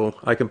also,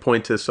 I can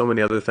point to so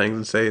many other things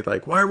and say,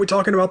 like, why are we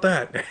talking about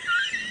that?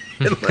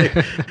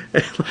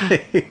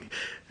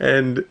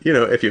 and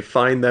if you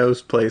find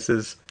those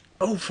places,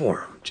 go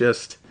for them.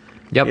 Just,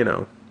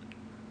 Yep.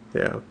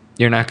 Yeah.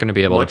 You're not going to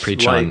be able Much to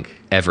preach like- on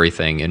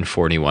everything in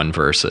 41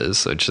 verses.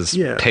 So just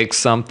pick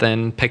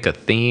something, pick a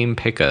theme,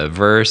 pick a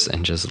verse,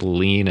 and just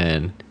lean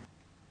in.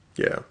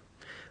 Yeah.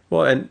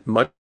 Well, and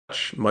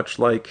much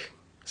like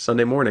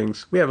Sunday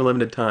mornings, we have a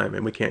limited time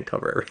and we can't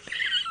cover everything.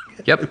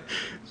 Yep.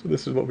 So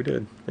this is what we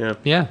did. Yeah.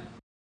 Yeah.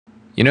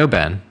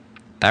 Ben,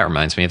 that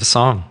reminds me of a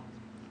song.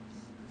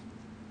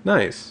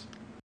 Nice.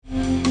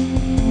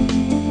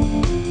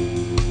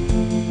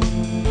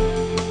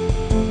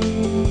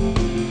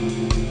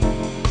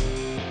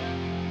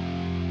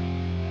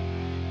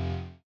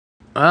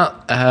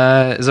 Well,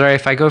 is it all right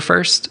if I go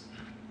first?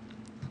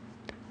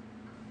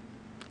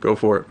 Go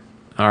for it.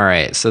 All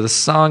right. So the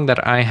song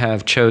that I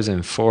have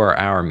chosen for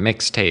our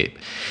mixtape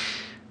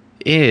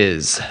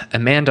is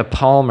Amanda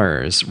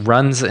Palmer's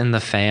Runs in the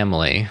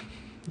Family.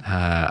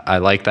 I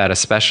like that,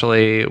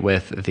 especially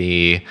with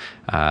the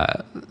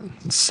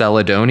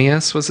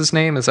Celadonius was his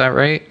name. Is that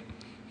right?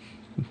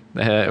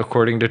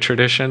 According to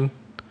tradition.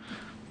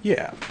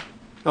 Yeah.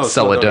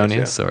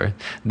 Celadonius, or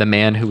the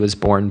man who was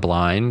born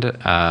blind.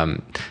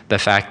 The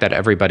fact that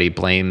everybody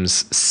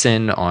blames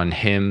sin on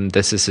him.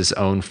 This is his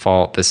own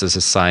fault. This is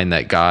a sign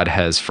that God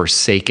has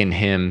forsaken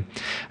him.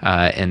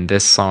 And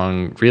this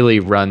song really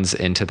runs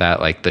into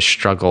that, like the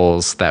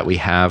struggles that we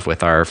have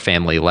with our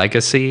family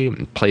legacy.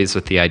 It plays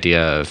with the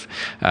idea of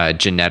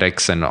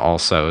genetics and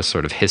also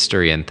sort of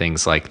history and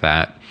things like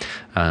that.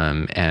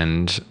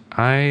 And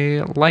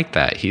I like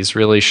that. He's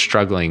really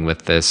struggling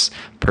with this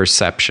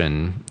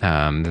perception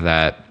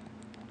that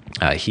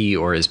he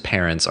or his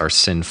parents are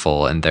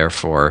sinful and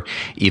therefore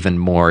even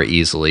more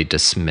easily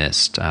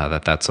dismissed,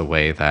 that's a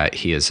way that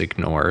he is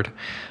ignored.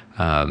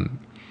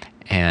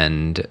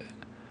 And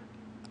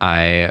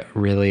I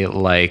really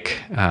like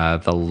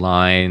the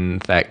line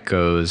that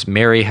goes,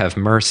 Mary, have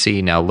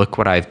mercy. Now look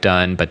what I've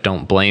done, but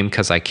don't blame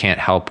because I can't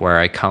help where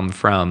I come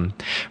from.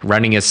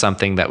 Running is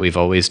something that we've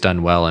always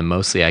done well, and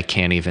mostly I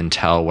can't even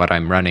tell what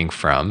I'm running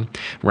from.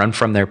 Run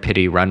from their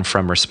pity, run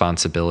from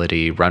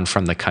responsibility, run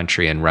from the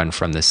country and run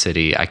from the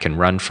city. I can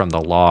run from the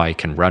law. I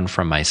can run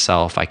from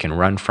myself. I can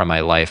run from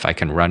my life. I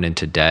can run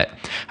into debt.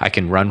 I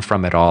can run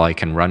from it all. I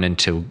can run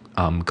into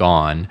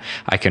gone.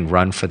 I can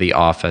run for the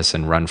office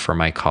and run for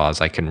my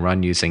cause. I can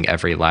run using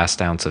every last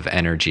ounce of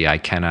energy. I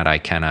cannot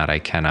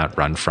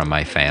run from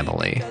my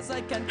family. Because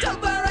I can tell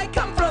where I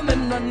come from,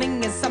 and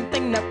running is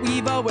something that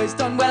we've always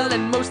done well,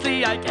 and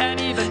mostly I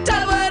can't even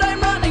tell what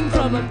I'm running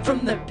from. I'm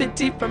from the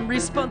pity, from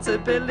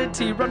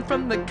responsibility, run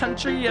from the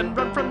country and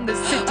run from the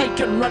city. I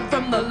can run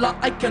from the law,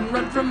 I can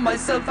run from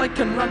myself, I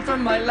can run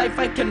from my life,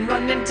 I can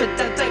run into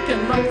debt, I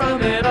can run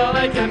from it all,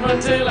 I can run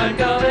till I'm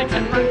gone, I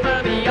can run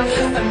for the office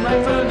and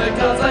run for the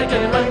cause, I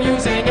can run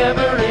using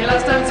every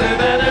last ounce of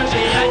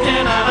energy. I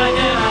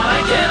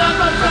cannot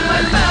run from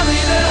my family,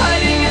 they're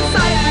hiding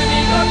inside of me.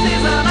 God,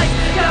 please not like,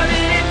 count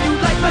it if you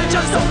like, but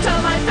just don't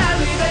tell my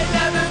family, they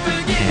never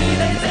forgive me.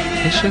 They say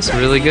they It's just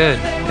really good.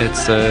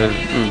 It's a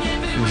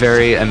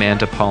very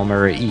Amanda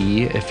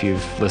Palmer-y, if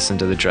you've listened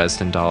to the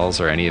Dresden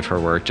Dolls or any of her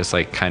work, just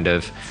like kind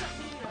of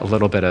a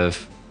little bit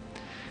of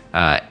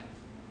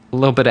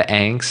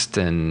angst,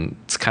 and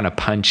it's kind of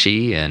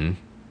punchy, and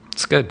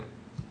it's good.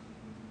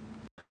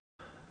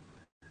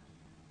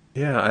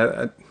 Yeah,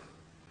 I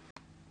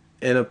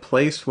in a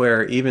place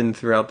where even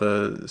throughout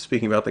the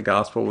speaking about the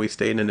gospel, we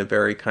stayed in a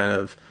very kind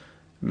of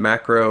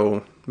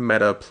macro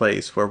meta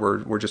place where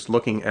we're just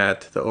looking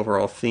at the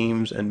overall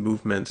themes and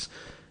movements.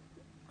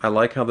 I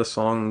like how the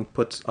song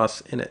puts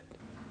us in it.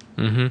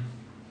 Mm-hmm.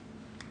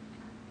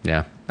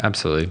 Yeah,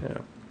 absolutely. Yeah.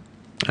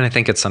 And I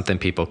think it's something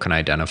people can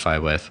identify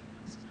with.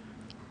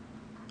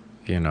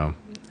 You know,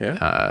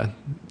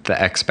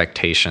 the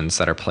expectations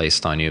that are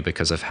placed on you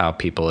because of how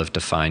people have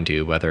defined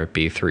you, whether it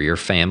be through your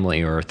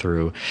family or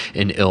through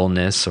an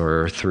illness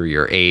or through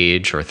your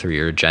age or through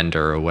your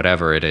gender or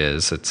whatever it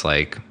is. It's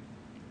like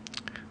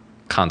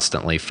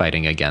constantly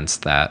fighting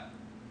against that.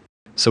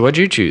 So what'd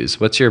you choose?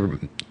 What's your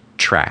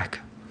track?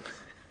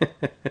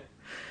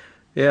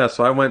 Yeah,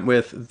 so I went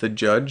with The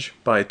Judge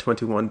by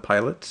 21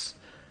 Pilots.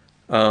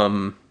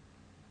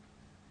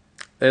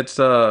 It's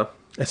a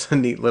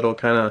neat little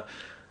kind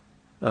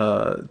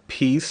of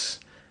piece,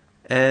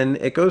 and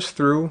it goes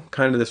through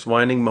kind of this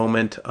winding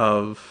moment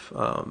of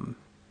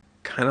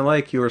kind of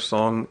like your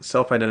song,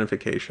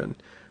 self-identification.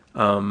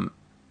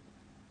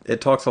 It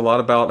talks a lot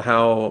about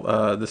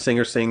how the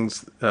singer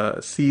sees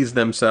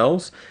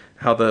themselves,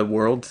 how the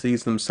world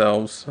sees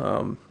themselves,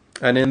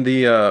 and in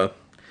the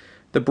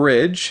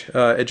bridge,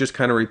 it just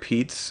kind of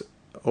repeats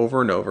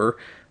over and over.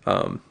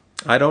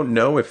 I don't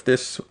know if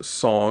this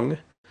song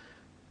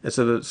is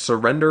a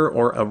surrender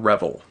or a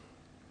revel.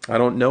 I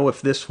don't know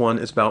if this one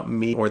is about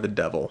me or the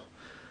devil.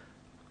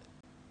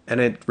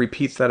 And it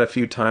repeats that a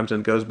few times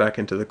and goes back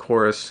into the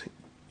chorus.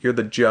 You're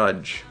the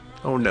judge.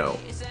 Oh no.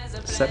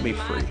 Set me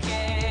free.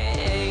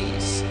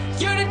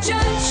 You're the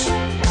judge.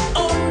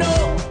 Oh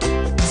no.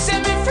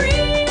 Set me free.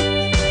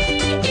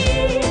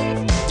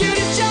 You're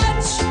the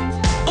judge.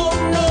 Oh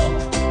no.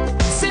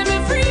 Set me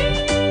free.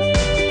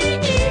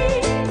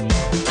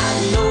 I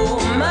know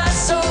my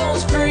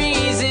soul's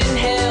freezing,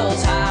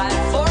 hell's hot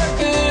for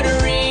good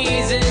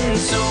reason.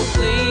 So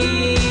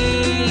please.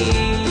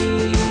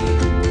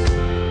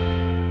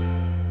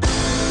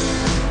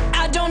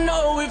 I don't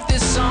know if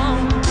this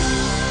song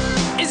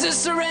is a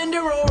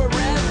surrender or a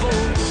rebel.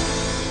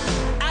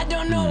 I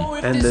don't know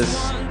if And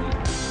this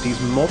these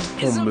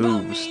multiple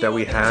moves that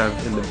we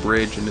have in the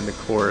bridge and in the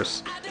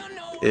chorus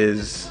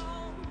is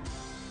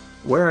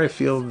where I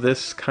feel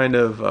this kind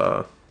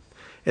of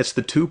it's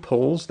the two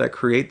poles that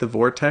create the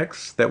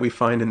vortex that we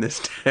find in this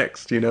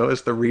text.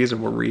 It's the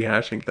reason we're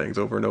rehashing things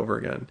over and over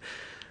again.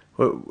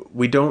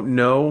 We don't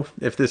know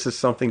if this is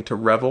something to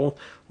revel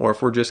or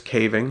if we're just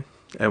caving,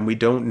 and we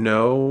don't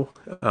know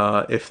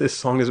if this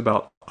song is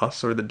about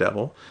us or the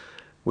devil.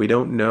 We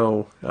don't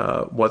know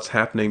what's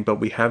happening, but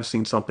we have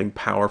seen something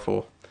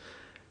powerful.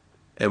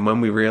 And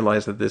when we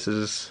realize that this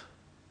is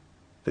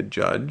the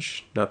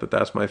judge, not that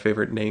that's my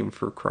favorite name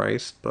for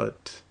Christ,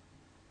 but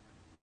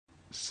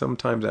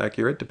sometimes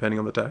accurate depending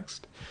on the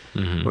text.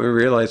 Mm-hmm. When we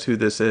realize who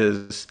this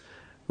is,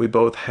 we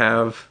both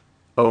have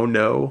 "oh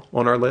no"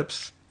 on our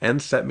lips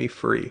and "set me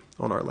free"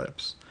 on our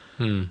lips.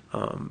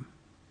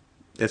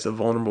 It's a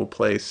vulnerable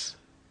place,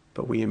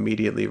 but we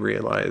immediately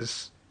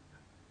realize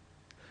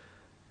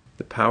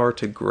the power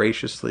to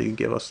graciously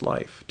give us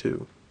life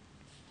too.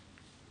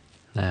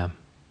 Yeah.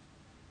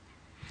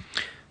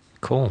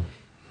 Cool.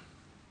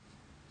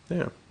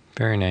 Yeah.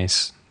 Very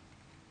nice.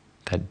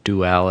 That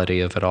duality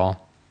of it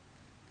all.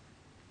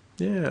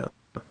 Yeah.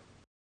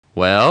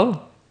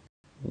 Well,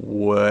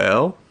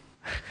 Well,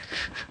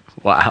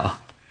 wow.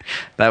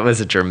 That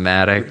was a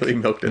dramatic really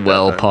milked it that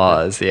well time.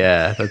 pause.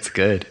 Yeah, that's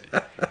good.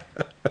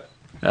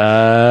 That's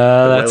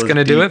was going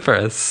to do deep. it for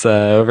us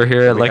over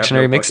here at We have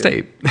Lectionary no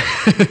bucket.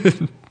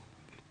 Mixtape.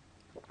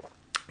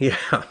 Yeah.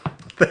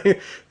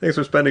 Thanks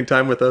for spending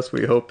time with us.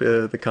 We hope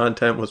the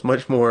content was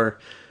much more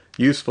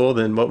useful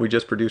than what we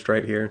just produced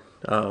right here.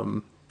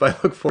 But I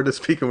look forward to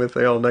speaking with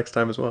you all next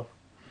time as well.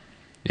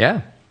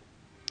 Yeah.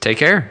 Take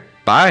care.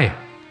 Bye.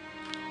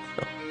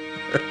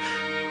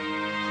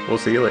 We'll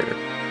see you later.